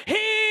 "He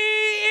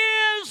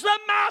is the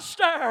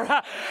master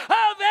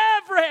of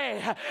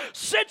every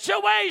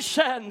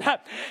situation.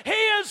 He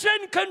is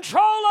in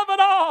control of it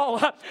all."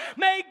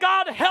 May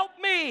God help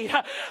me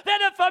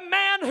that if a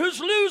man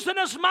who's losing in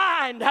his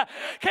mind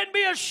can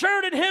be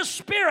assured in his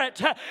spirit,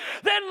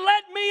 then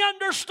let me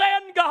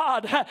understand,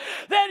 God,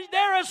 that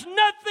there is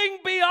nothing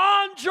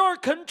beyond your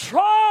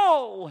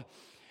control.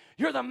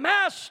 You're the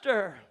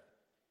master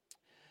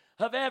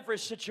of every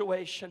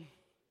situation.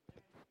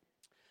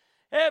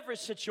 Every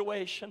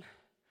situation.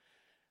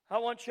 I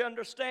want you to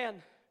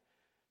understand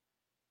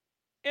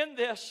in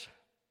this,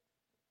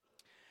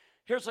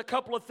 here's a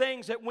couple of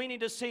things that we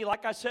need to see.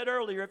 Like I said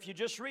earlier, if you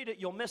just read it,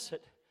 you'll miss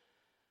it.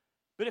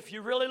 But if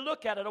you really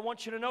look at it, I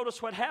want you to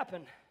notice what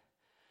happened.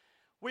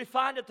 We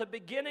find at the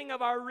beginning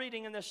of our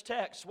reading in this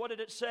text, what did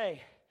it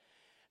say?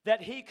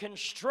 That he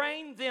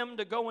constrained them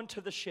to go into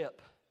the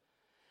ship.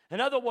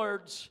 In other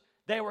words,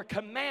 they were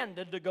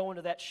commanded to go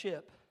into that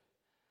ship.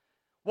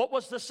 What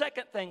was the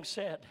second thing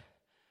said?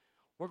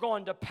 We're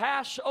going to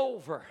pass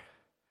over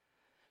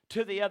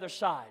to the other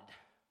side.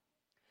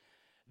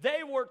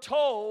 They were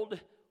told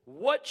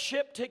what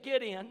ship to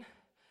get in.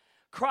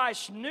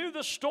 Christ knew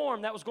the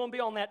storm that was going to be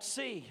on that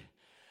sea.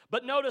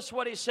 But notice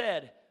what he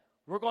said.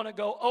 We're going to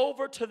go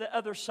over to the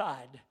other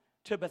side,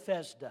 to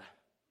Bethesda.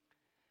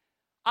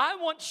 I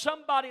want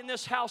somebody in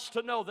this house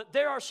to know that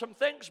there are some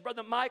things,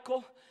 Brother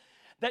Michael,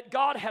 that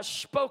God has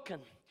spoken,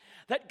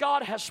 that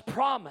God has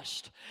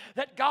promised,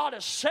 that God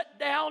has set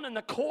down in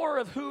the core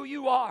of who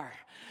you are.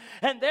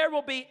 And there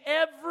will be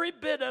every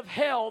bit of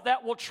hell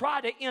that will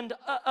try to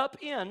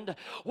upend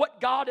what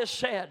God has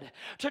said,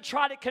 to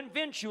try to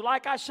convince you,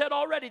 like I said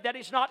already, that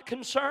he's not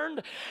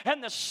concerned.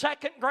 And the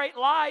second great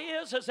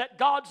lie is that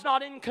God's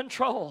not in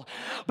control.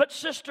 But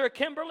Sister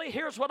Kimberly,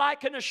 here's what I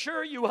can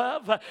assure you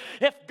of.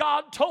 If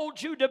God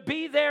told you to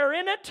be there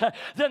in it,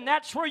 then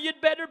that's where you'd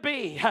better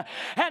be.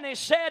 And he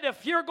said,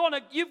 if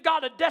you've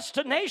got a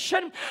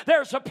destination,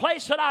 there's a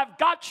place that I've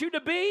got you to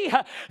be,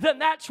 then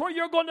that's where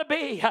you're going to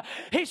be.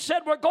 He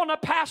said, we're going to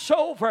pass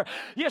over.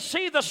 You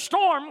see, the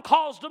storm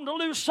caused them to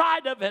lose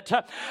sight of it.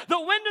 The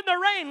wind and the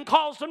rain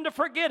caused them to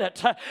forget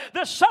it.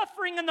 The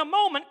suffering in the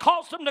moment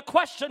caused them to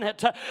question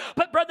it.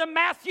 But Brother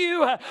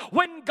Matthew,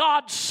 when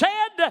God said,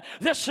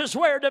 this is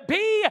where to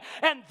be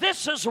and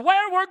this is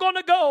where we're going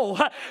to go.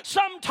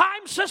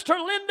 Sometimes, Sister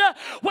Linda,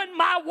 when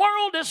my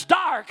world is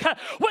dark,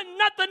 when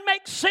nothing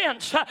makes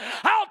sense,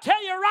 I'll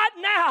tell you right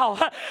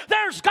now,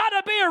 there's got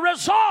to be a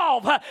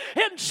resolve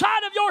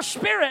inside of your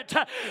spirit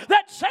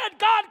that said,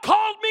 God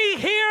called me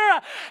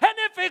here, and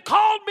if he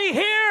called me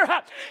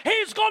here,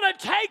 he's going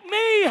to take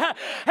me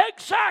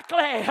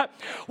exactly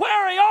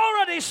where he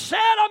already said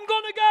I'm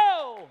going to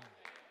go.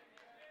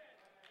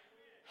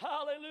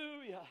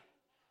 Hallelujah.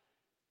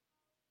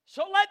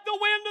 So let the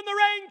wind and the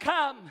rain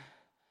come.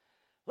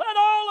 Let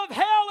all of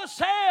hell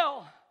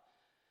assail.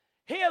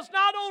 He is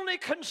not only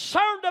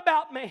concerned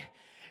about me,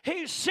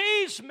 he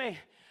sees me,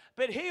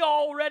 but he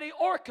already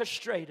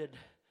orchestrated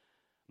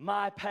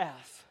my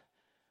path,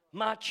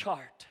 my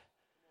chart,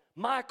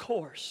 my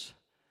course,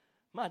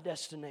 my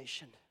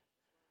destination.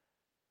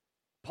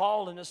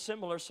 Paul, in a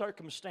similar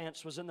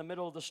circumstance, was in the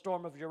middle of the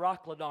storm of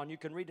Euroclydon. You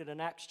can read it in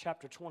Acts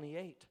chapter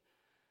 28.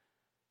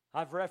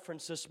 I've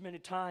referenced this many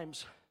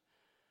times.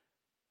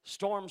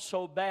 Storms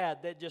so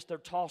bad that they're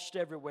tossed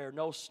everywhere.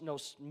 No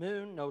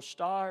moon, no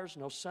stars,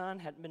 no sun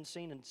hadn't been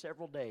seen in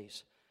several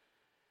days.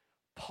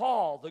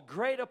 Paul, the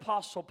great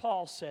apostle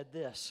Paul, said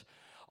this: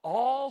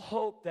 all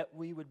hope that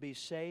we would be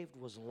saved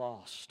was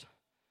lost.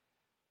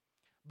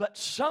 But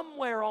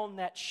somewhere on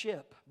that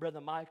ship,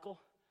 Brother Michael,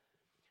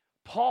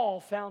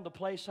 Paul found a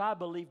place, I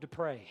believe, to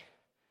pray.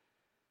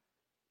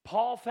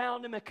 Paul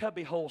found him a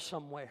cubbyhole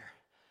somewhere.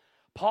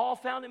 Paul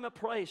found him a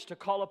place to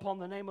call upon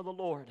the name of the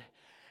Lord.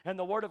 And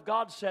the Word of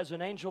God says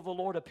an angel of the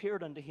Lord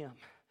appeared unto him.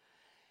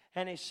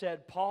 And he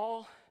said,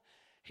 Paul,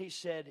 he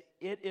said,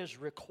 it is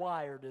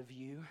required of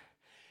you.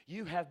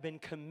 You have been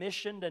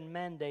commissioned and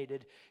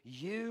mandated.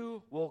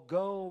 You will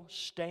go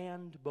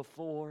stand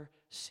before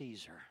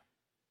Caesar.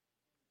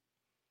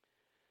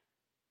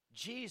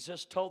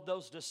 Jesus told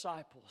those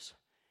disciples,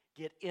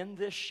 get in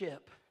this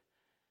ship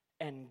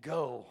and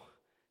go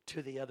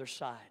to the other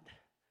side.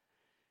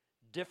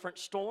 Different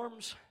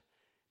storms,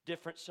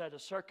 different set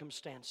of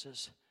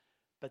circumstances,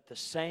 but the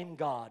same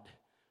God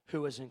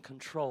who is in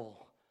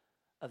control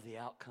of the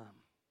outcome.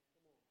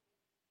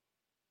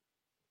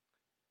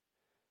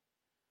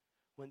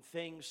 When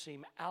things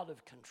seem out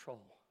of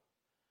control,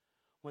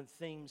 when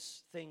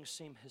things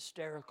seem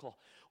hysterical,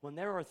 when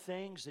there are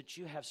things that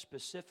you have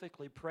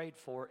specifically prayed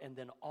for, and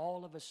then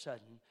all of a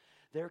sudden,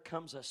 there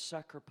comes a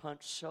sucker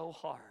punch so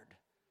hard.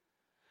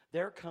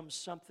 There comes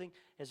something.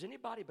 Has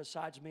anybody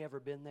besides me ever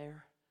been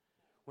there?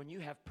 When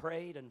you have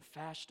prayed and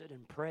fasted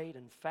and prayed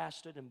and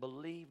fasted and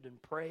believed and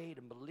prayed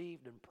and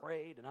believed and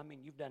prayed, and I mean,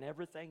 you've done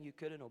everything you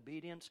could in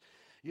obedience.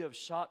 You have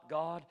sought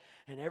God,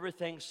 and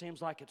everything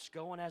seems like it's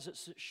going as it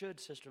should,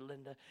 Sister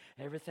Linda.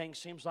 Everything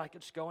seems like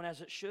it's going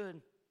as it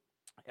should.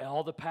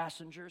 All the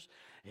passengers,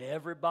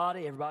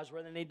 everybody's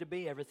where they need to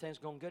be. Everything's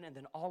going good, and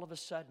then all of a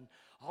sudden,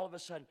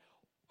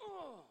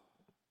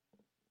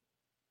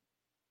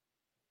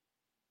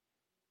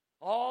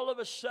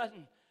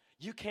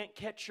 You can't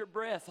catch your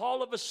breath.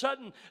 All of a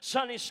sudden,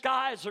 sunny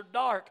skies are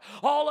dark.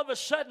 All of a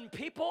sudden,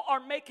 people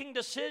are making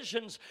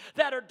decisions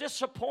that are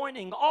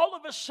disappointing. All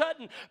of a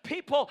sudden,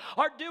 people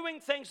are doing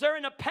things. They're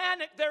in a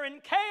panic. They're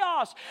in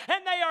chaos.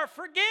 And they are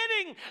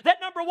forgetting that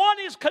number one,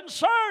 He's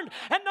concerned.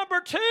 And number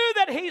two,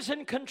 that He's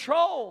in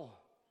control.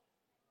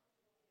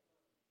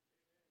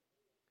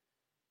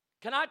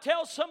 Can I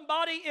tell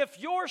somebody,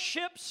 if your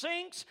ship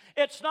sinks,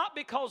 it's not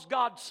because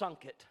God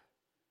sunk it.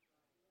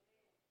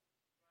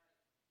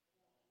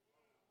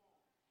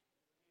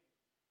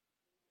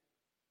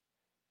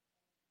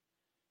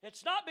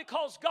 It's not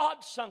because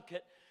God sunk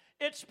it.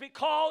 It's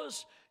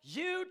because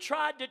you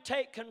tried to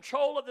take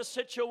control of the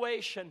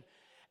situation.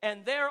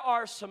 And there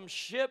are some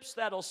ships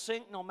that'll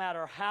sink no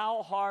matter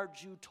how hard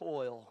you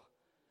toil.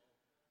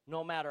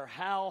 No matter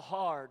how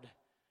hard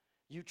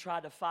you try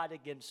to fight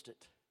against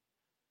it.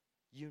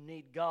 You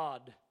need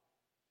God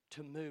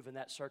to move in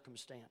that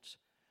circumstance.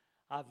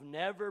 I've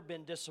never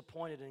been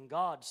disappointed in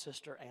God,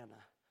 Sister Anna.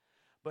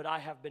 But I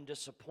have been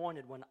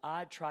disappointed when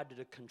I tried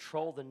to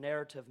control the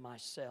narrative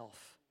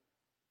myself.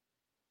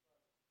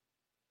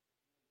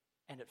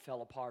 And it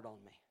fell apart on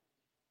me.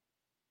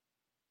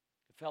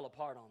 It fell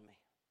apart on me.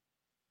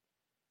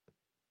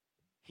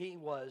 He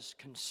was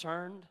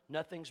concerned.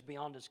 Nothing's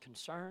beyond His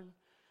concern.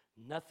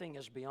 Nothing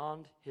is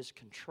beyond His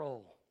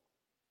control.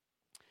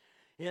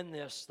 In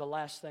this, the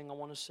last thing I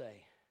want to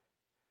say.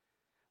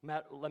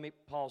 Matt, let me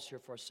pause here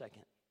for a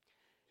second.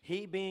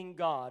 He, being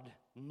God,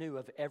 knew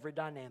of every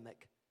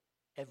dynamic,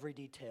 every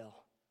detail,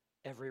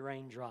 every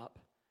raindrop,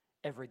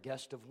 every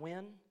gust of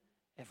wind,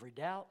 every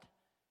doubt,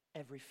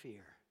 every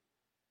fear.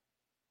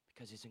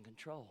 Because He's in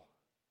control.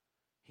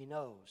 He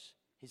knows.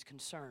 He's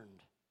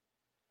concerned.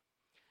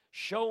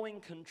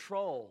 Showing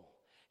control.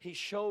 He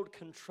showed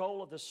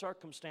control of the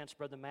circumstance,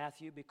 Brother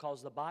Matthew,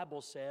 because the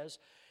Bible says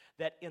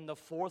that in the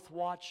fourth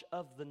watch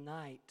of the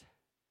night,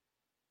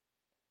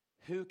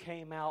 who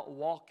came out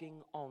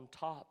walking on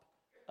top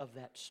of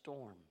that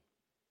storm?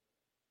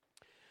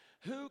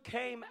 Who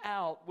came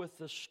out with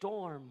the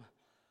storm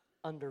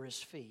under his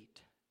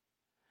feet?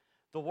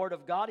 The Word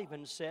of God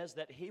even says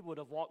that he would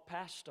have walked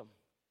past them.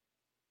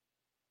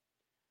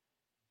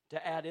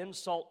 To add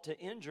insult to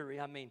injury,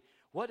 I mean,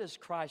 what is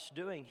Christ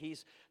doing?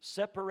 He's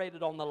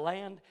separated on the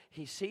land.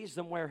 He sees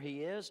them where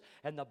He is.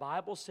 And the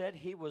Bible said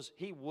He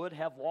would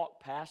have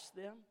walked past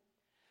them.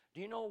 Do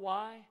you know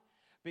why?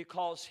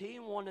 Because He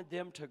wanted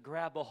them to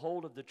grab a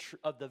hold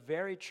of the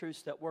very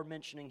truths that we're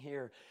mentioning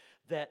here.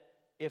 That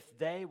if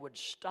they would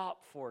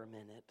stop for a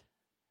minute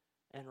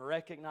and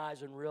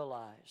recognize and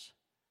realize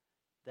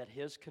that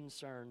His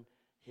concern,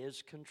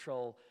 His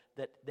control,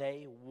 that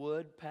they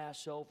would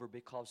pass over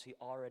because He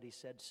already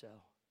said so.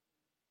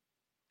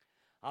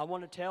 I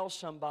want to tell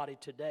somebody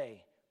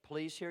today,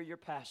 please hear your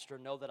pastor,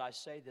 know that I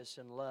say this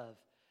in love.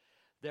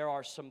 There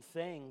are some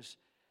things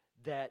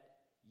that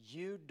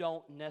you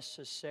don't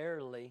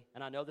necessarily,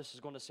 and I know this is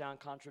going to sound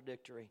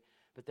contradictory,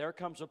 but there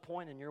comes a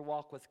point in your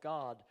walk with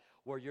God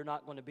where you're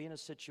not going to be in a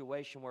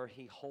situation where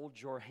He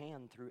holds your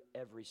hand through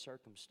every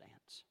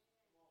circumstance.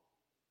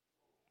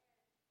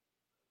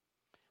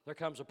 There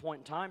comes a point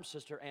in time,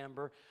 Sister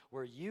Amber,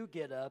 where you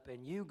get up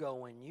and you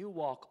go and you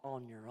walk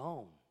on your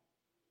own.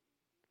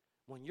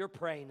 When you're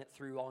praying it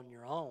through on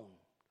your own.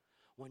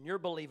 When you're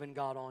believing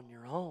God on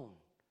your own.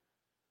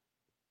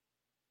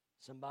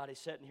 Somebody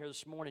sitting here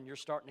this morning, you're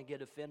starting to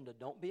get offended.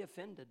 Don't be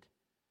offended.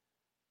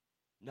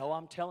 No,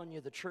 I'm telling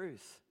you the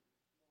truth.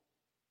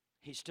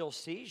 He still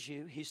sees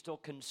you. He's still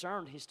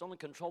concerned. He's still in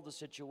control of the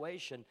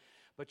situation.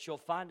 But you'll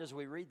find as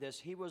we read this,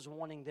 He was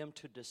wanting them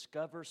to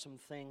discover some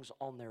things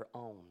on their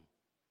own.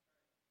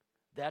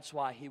 That's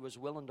why He was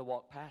willing to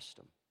walk past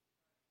them.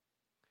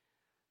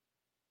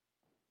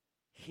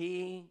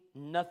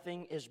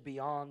 Nothing is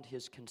beyond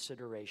His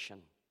consideration.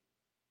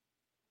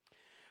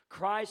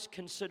 Christ's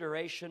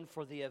consideration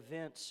for the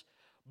events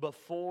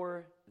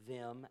before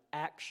them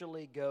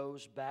actually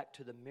goes back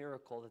to the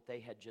miracle that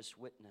they had just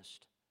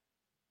witnessed.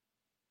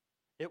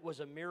 It was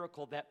a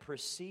miracle that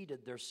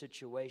preceded their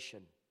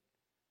situation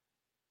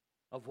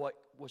of what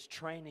was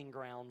training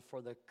ground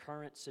for the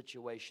current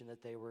situation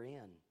that they were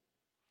in.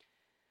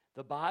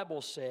 The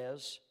Bible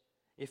says,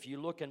 if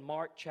you look in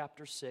Mark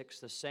chapter 6,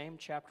 the same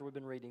chapter we've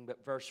been reading,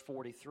 but verse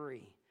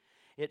 43,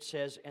 it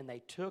says, and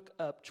they took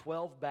up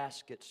 12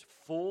 baskets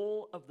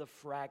full of the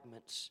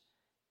fragments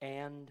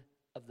and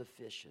of the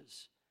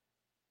fishes.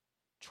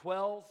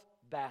 12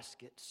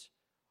 baskets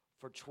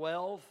for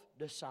 12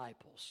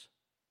 disciples.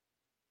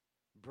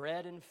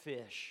 Bread and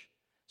fish.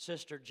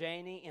 Sister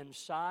Janie,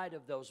 inside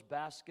of those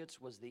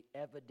baskets was the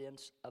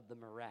evidence of the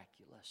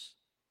miraculous.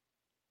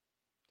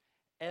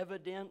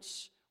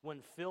 Evidence.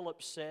 When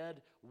Philip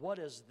said, what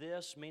is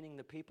this, meaning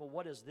the people,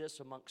 what is this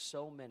amongst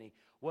so many?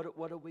 What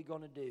are we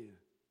going to do?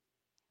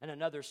 And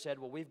another said,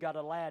 well, we've got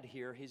a lad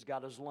here. He's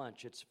got his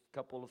lunch. It's a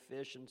couple of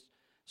fish and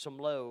some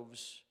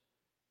loaves.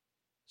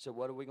 So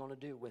what are we going to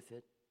do with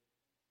it?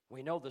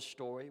 We know the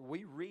story.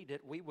 We read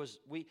it. We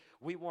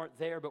weren't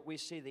there, but we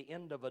see the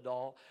end of it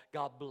all.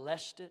 God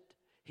blessed it.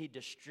 He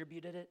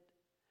distributed it.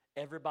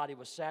 Everybody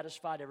was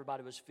satisfied.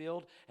 Everybody was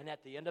filled. And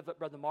at the end of it,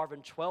 Brother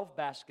Marvin, 12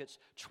 baskets,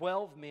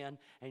 12 men.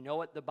 And you know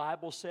what the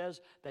Bible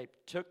says? They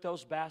took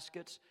those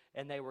baskets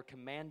and they were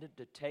commanded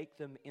to take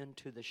them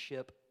into the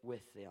ship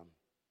with them.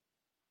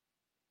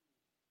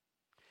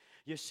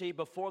 You see,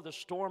 before the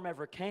storm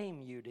ever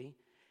came, Udi,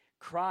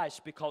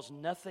 Christ, because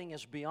nothing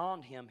is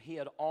beyond Him, He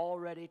had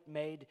already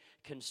made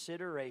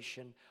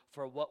consideration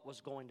for what was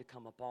going to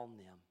come upon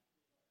them.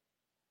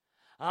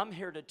 I'm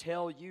here to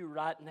tell you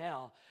right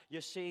now,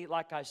 you see,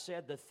 like I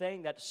said, the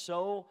thing that's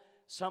so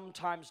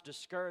sometimes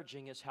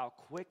discouraging is how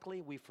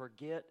quickly we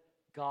forget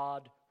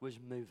God was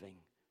moving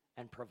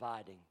and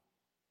providing.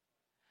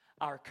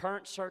 Our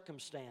current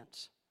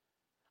circumstance.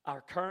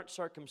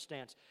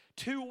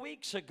 2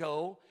 weeks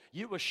ago,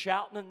 you were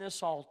shouting in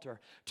this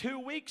altar. 2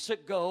 weeks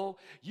ago,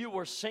 you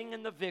were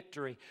singing the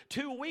victory.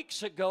 2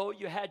 weeks ago,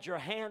 you had your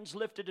hands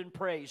lifted in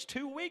praise.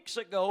 2 weeks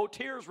ago,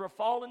 tears were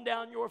falling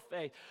down your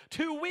face.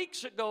 2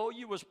 weeks ago,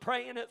 you was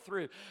praying it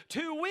through.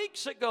 2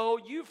 weeks ago,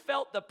 you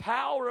felt the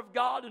power of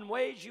God in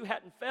ways you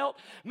hadn't felt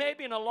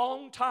maybe in a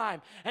long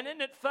time. And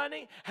isn't it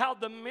funny how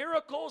the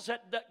miracles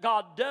that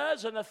God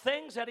does and the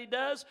things that He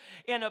does,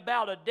 in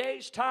about a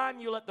day's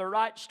time, you let the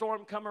right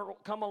storm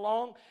come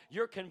along,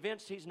 you're convinced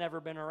He's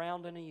never been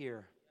around in a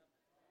year.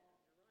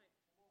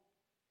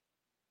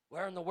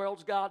 Where in the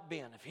world's God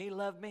been? If He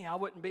loved me, I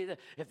wouldn't be there.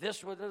 If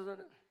this was...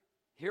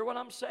 Hear what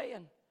I'm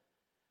saying?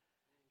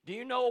 Do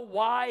you know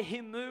why He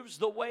moves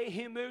the way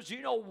He moves? Do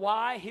you know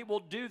why He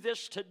will do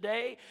this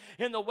today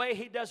in the way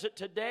He does it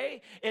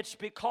today? It's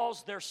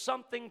because there's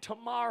something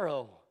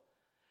tomorrow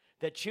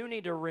that you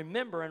need to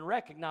remember and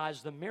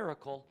recognize the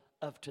miracle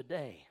of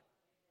today.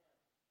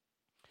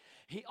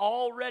 He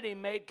already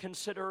made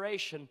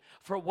consideration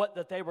for what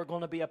that they were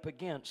going to be up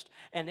against.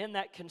 And in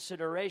that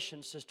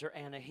consideration, Sister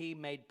Anna, He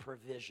made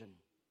provision.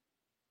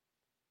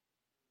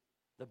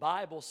 The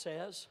Bible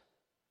says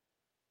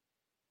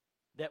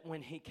that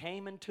when He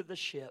came into the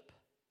ship,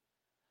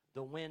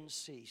 the wind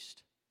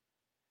ceased.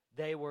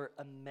 They were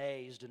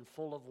amazed and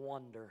full of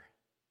wonder.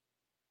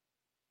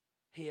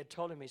 He had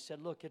told him, He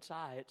said, look, it's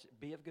I.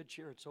 Be of good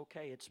cheer. It's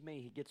okay. It's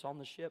me. He gets on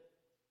the ship.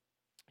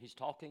 He's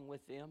talking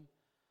with them.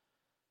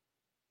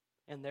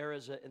 And there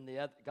is in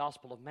the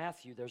Gospel of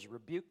Matthew, there's a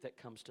rebuke that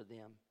comes to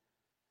them.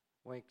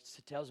 Where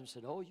He tells them,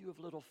 said, oh, you have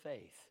little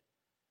faith.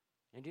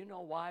 And do you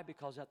know why?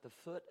 Because at the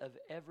foot of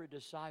every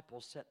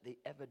disciple set the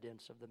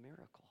evidence of the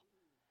miracle.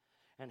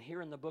 And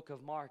here in the book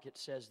of Mark, it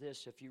says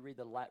this. If you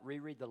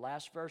reread the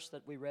last verse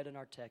that we read in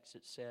our text,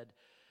 it said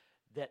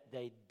that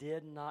they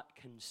did not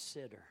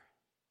consider.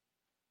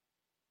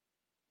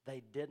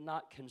 They did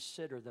not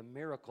consider the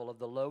miracle of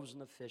the loaves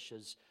and the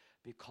fishes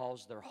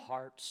because their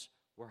hearts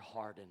were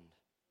hardened.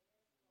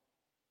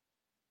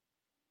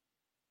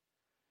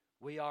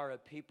 We are a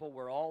people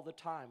where all the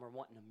time we're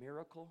wanting a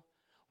miracle,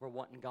 we're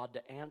wanting God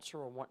to answer,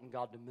 we're wanting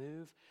God to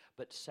move,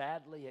 but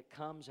sadly it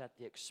comes at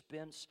the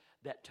expense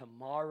that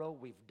tomorrow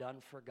we've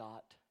done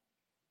forgot.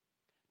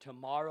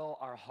 Tomorrow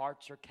our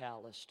hearts are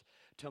calloused.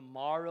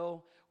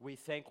 Tomorrow we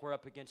think we're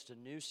up against a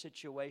new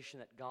situation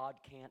that God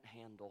can't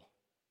handle.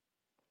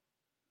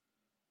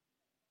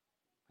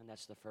 And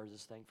that's the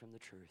furthest thing from the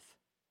truth.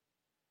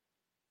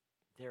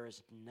 There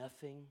is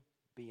nothing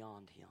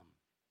beyond Him.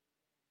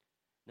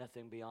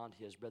 Nothing beyond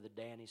His. Brother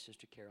Danny,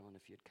 Sister Carolyn,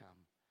 if you'd come.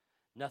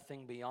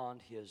 Nothing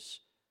beyond His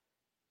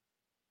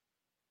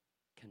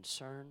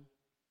concern.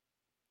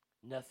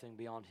 Nothing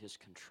beyond His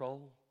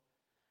control.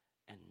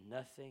 And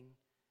nothing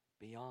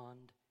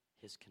beyond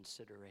His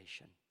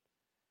consideration.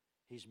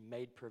 He's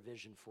made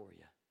provision for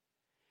you.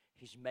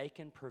 He's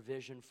making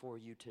provision for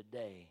you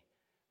today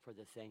for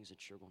the things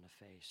that you're going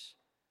to face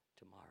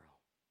tomorrow.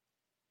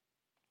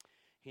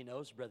 He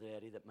knows, Brother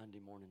Eddie, that Monday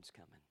morning's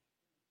coming.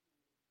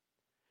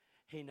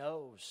 He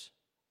knows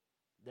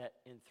that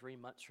in 3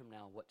 months from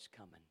now, what's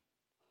coming.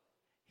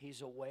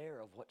 He's aware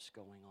of what's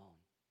going on.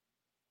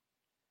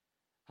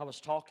 I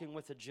was talking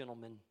with a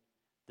gentleman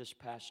this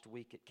past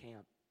week at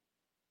camp.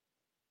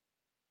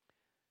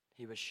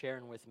 He was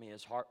sharing with me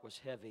his heart was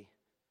heavy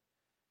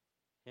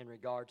in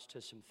regards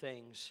to some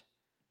things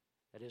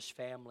that his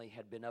family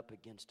had been up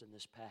against in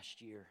this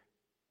past year.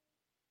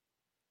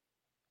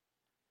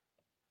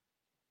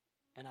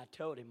 And I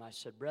told him, I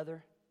said,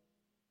 brother,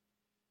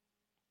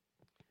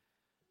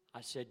 I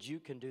said, you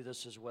can do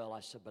this as well. I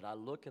said, but I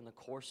look in the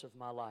course of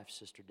my life,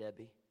 Sister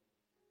Debbie,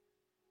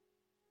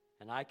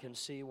 and I can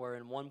see where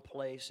in one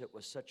place it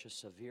was such a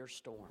severe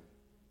storm.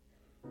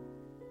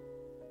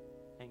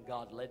 And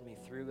God led me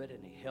through it,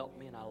 and He helped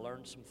me, and I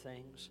learned some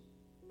things.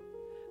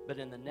 But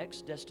in the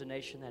next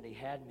destination that He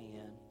had me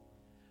in,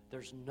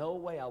 there's no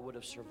way I would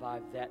have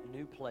survived that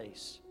new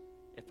place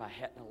if I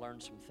hadn't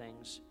learned some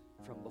things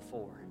from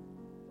before.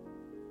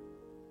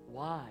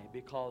 Why?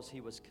 Because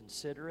He was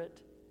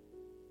considerate.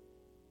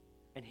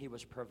 And He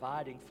was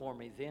providing for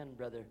me then,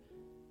 brother,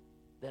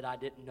 that I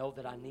didn't know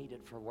that I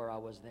needed for where I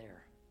was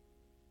there.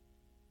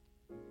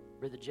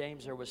 Brother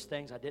James, there was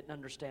things I didn't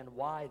understand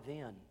why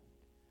then.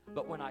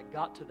 But when I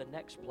got to the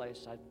next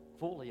place, I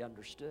fully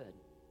understood.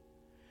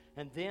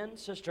 And then,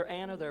 Sister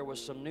Anna, there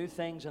was some new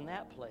things in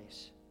that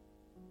place.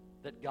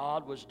 that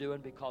God was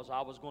doing because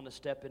I was going to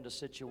step into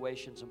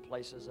situations and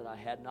places that I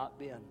had not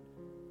been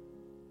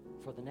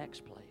for the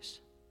next place.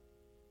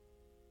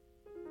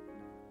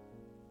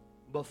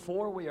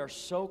 Before we are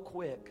so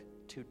quick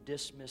to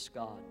dismiss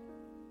God,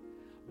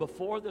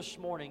 before this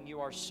morning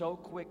you are so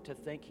quick to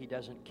think He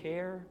doesn't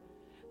care,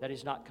 that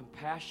He's not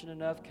compassionate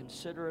enough,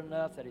 considerate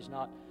enough, that He's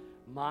not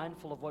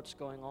mindful of what's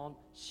going on,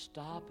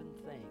 stop and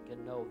think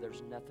and know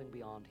there's nothing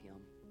beyond Him.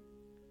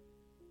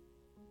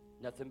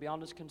 Nothing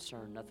beyond His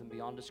concern, nothing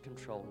beyond His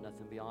control,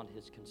 nothing beyond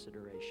His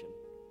consideration.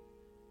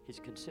 He's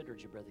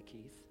considered you, Brother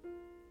Keith.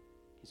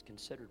 He's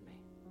considered me.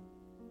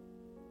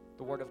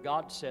 The Word of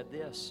God said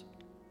this.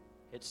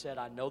 It said,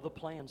 I know the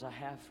plans I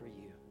have for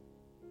you.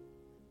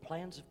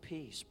 Plans of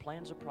peace,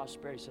 plans of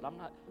prosperity. He said, I'm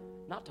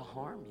not to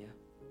harm you.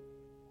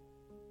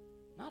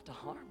 Not to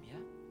harm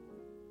you,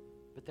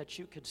 but that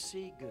you could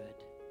see good,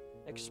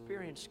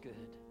 experience good.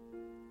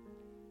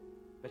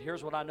 But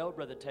here's what I know,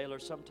 Brother Taylor,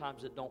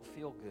 sometimes it don't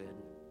feel good,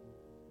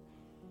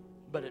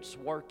 but it's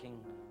working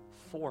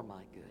for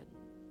my good.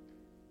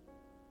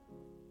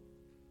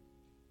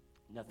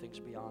 Nothing's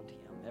beyond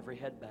Him. Every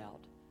head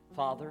bowed.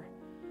 Father,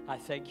 I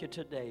thank you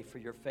today for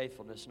your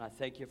faithfulness, and I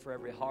thank you for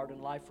every heart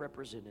and life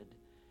represented.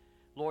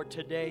 Lord,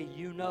 today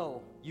you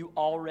know, you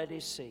already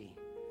see,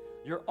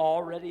 you're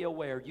already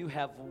aware, you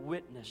have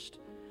witnessed.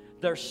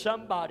 There's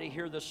somebody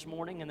here this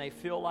morning and they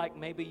feel like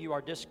maybe you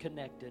are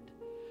disconnected,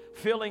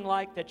 feeling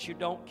like that you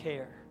don't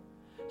care.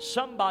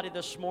 Somebody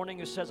this morning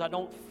who says, I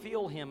don't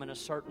feel Him in a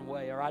certain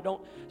way, or I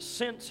don't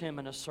sense Him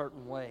in a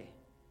certain way.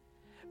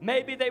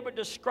 Maybe they would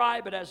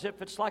describe it as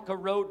if it's like a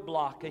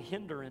roadblock, a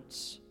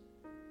hindrance.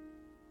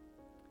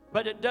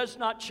 But it does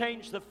not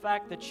change the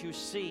fact that you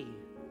see.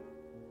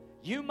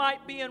 You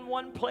might be in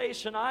one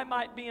place and I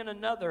might be in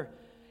another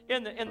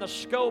in the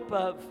scope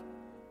of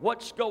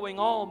what's going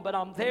on, but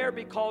I'm there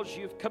because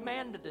you've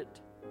commanded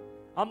it.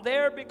 I'm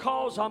there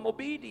because I'm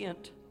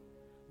obedient.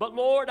 But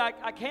Lord,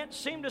 I can't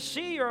seem to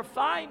see or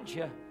find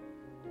you.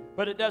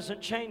 But it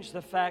doesn't change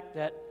the fact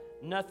that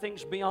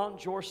nothing's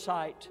beyond your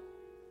sight,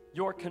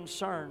 your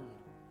concern.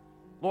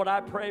 Lord,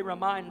 I pray,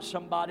 remind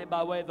somebody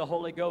by way of the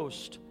Holy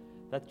Ghost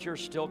that you're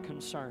still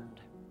concerned.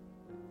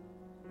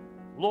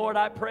 Lord,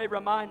 I pray,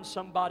 remind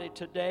somebody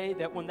today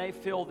that when they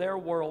feel their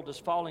world is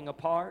falling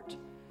apart,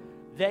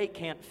 they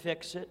can't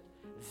fix it,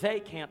 they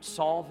can't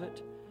solve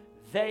it,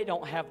 they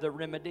don't have the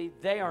remedy,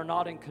 they are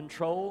not in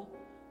control,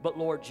 but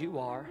Lord, you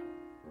are.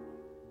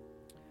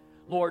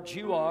 Lord,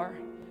 you are.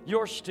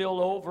 You're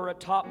still over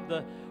atop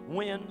the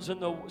winds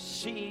and the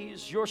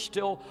seas. You're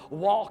still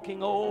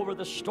walking over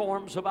the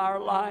storms of our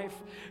life.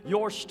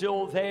 You're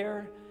still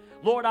there.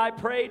 Lord, I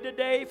pray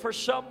today for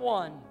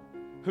someone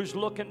who's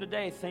looking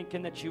today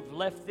thinking that you've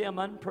left them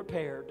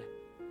unprepared,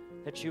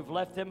 that you've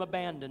left them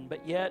abandoned.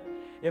 But yet,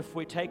 if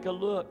we take a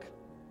look,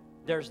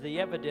 there's the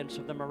evidence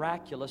of the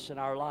miraculous in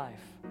our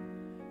life.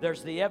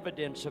 There's the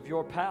evidence of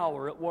your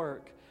power at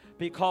work,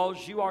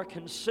 because you are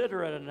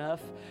considerate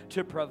enough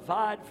to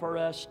provide for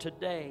us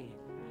today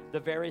the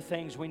very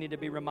things we need to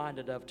be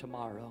reminded of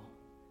tomorrow.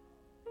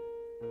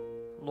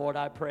 Lord,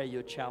 I pray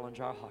you challenge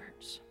our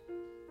hearts.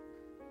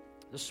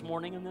 This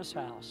morning in this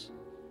house,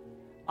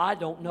 I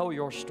don't know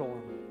your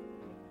storm.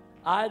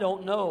 I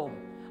don't know.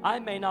 I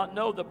may not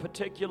know the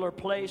particular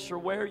place or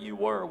where you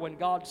were when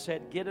God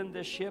said, get in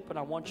this ship and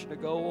I want you to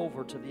go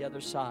over to the other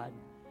side.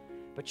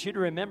 But you to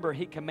remember,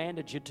 He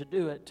commanded you to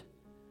do it.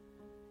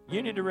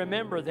 You need to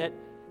remember that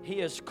He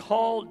has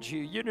called you.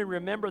 You need to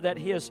remember that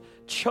He has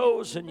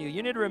chosen you.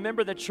 You need to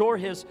remember that you're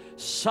His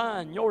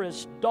son, you're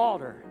His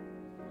daughter,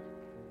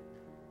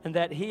 and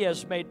that He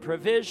has made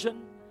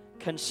provision,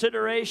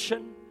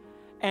 consideration,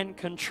 and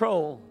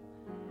control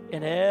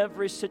in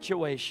every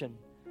situation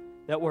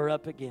that we're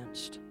up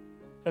against.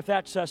 If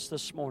that's us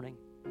this morning,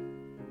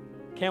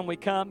 can we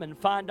come and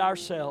find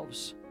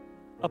ourselves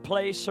a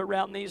place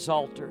around these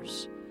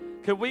altars?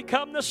 Could we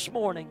come this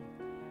morning,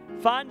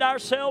 find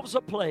ourselves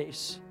a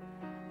place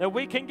that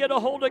we can get a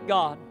hold of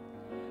God?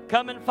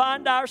 Come and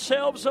find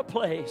ourselves a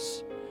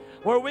place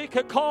where we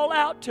could call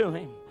out to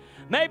Him.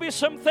 Maybe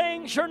some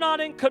things you're not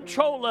in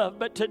control of,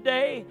 but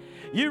today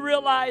you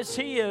realize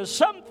He is.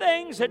 Some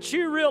things that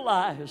you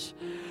realize,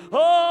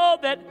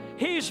 that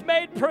He's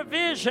made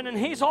provision and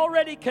He's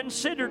already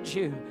considered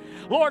you.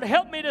 Lord,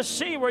 help me to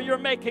see where you're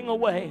making a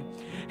way.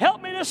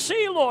 Help me to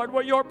see, Lord,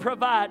 where you're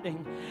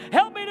providing.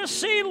 Help me to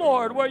see,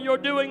 Lord, where you're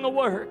doing the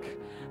work.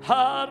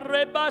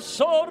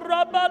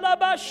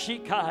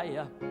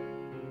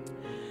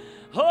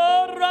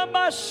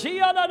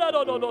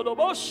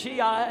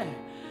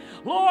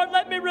 Lord,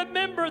 let me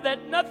remember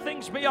that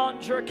nothing's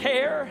beyond your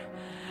care.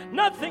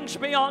 Nothing's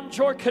beyond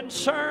your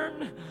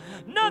concern.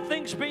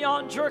 Nothing's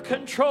beyond your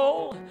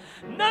control.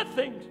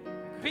 Nothing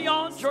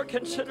beyond your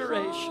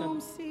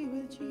consideration.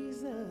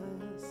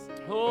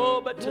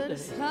 Oh, but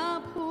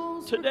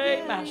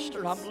today,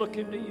 Master, I'm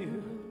looking to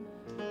you.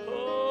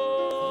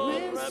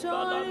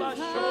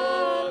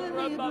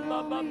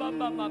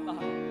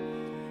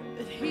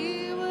 But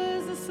He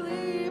was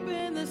asleep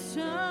in the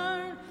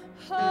sun.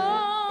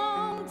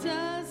 Oh,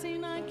 does He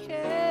not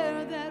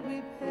care that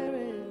we perish?